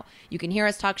it now. You can hear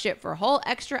us talk shit for a whole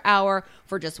extra hour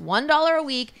for just $1 a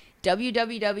week.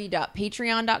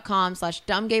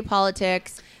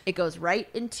 www.patreon.com/dumbgaypolitics. It goes right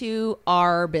into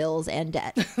our bills and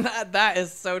debt. That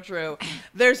is so true.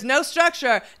 There's no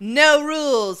structure, no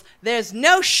rules. There's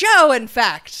no show, in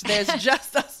fact. There's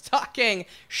just us talking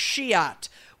shit.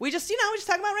 We just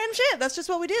talk about random shit. That's just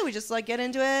what we do. We just like get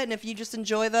into it. And if you just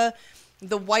enjoy the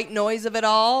white noise of it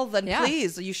all, then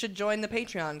please, you should join the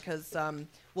Patreon, because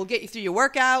we'll get you through your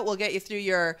workout. We'll get you through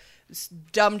your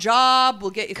dumb job.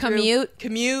 We'll get you through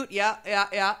commute.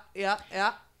 Yeah.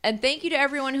 And thank you to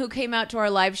everyone who came out to our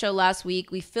live show last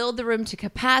week. We filled the room to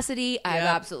capacity. I have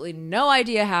absolutely no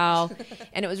idea how.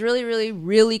 And it was really, really,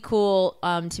 really cool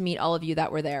to meet all of you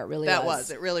that were there. It really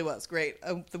was. It really was great.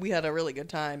 We had a really good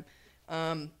time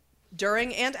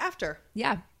during and after.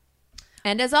 Yeah.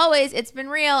 And as always, it's been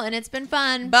real and it's been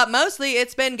fun. But mostly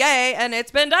it's been gay and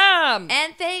it's been dumb.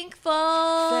 And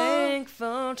thankful.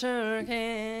 Thankful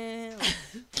turkey.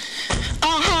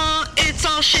 It's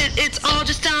all shit, it's all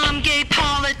just dumb gay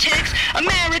politics.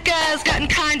 America's gotten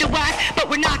kinda whack, but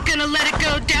we're not gonna let it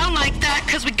go down like that,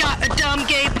 cause we got a dumb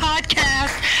gay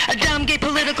podcast, a dumb gay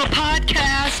political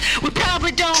podcast. We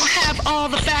probably don't have all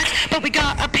the facts, but we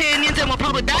got opinions and we'll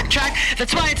probably backtrack.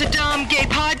 That's why it's a dumb gay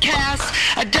podcast,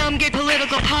 a dumb gay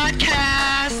political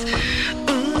podcast.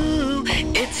 Ooh,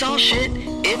 it's all shit,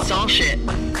 it's all shit.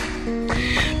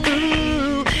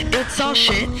 Ooh, it's all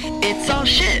shit, it's all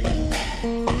shit.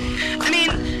 I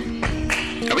mean,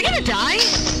 are we gonna die?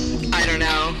 I don't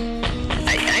know.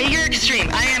 You're extreme.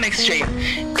 I am extreme.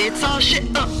 It's all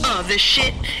shit. This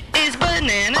shit is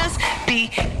bananas.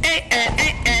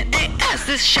 BANANAS.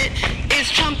 This shit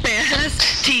is Trumpanas.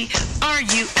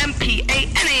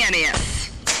 TRUMPANANAS.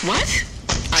 What?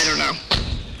 I don't know.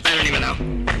 I don't even know.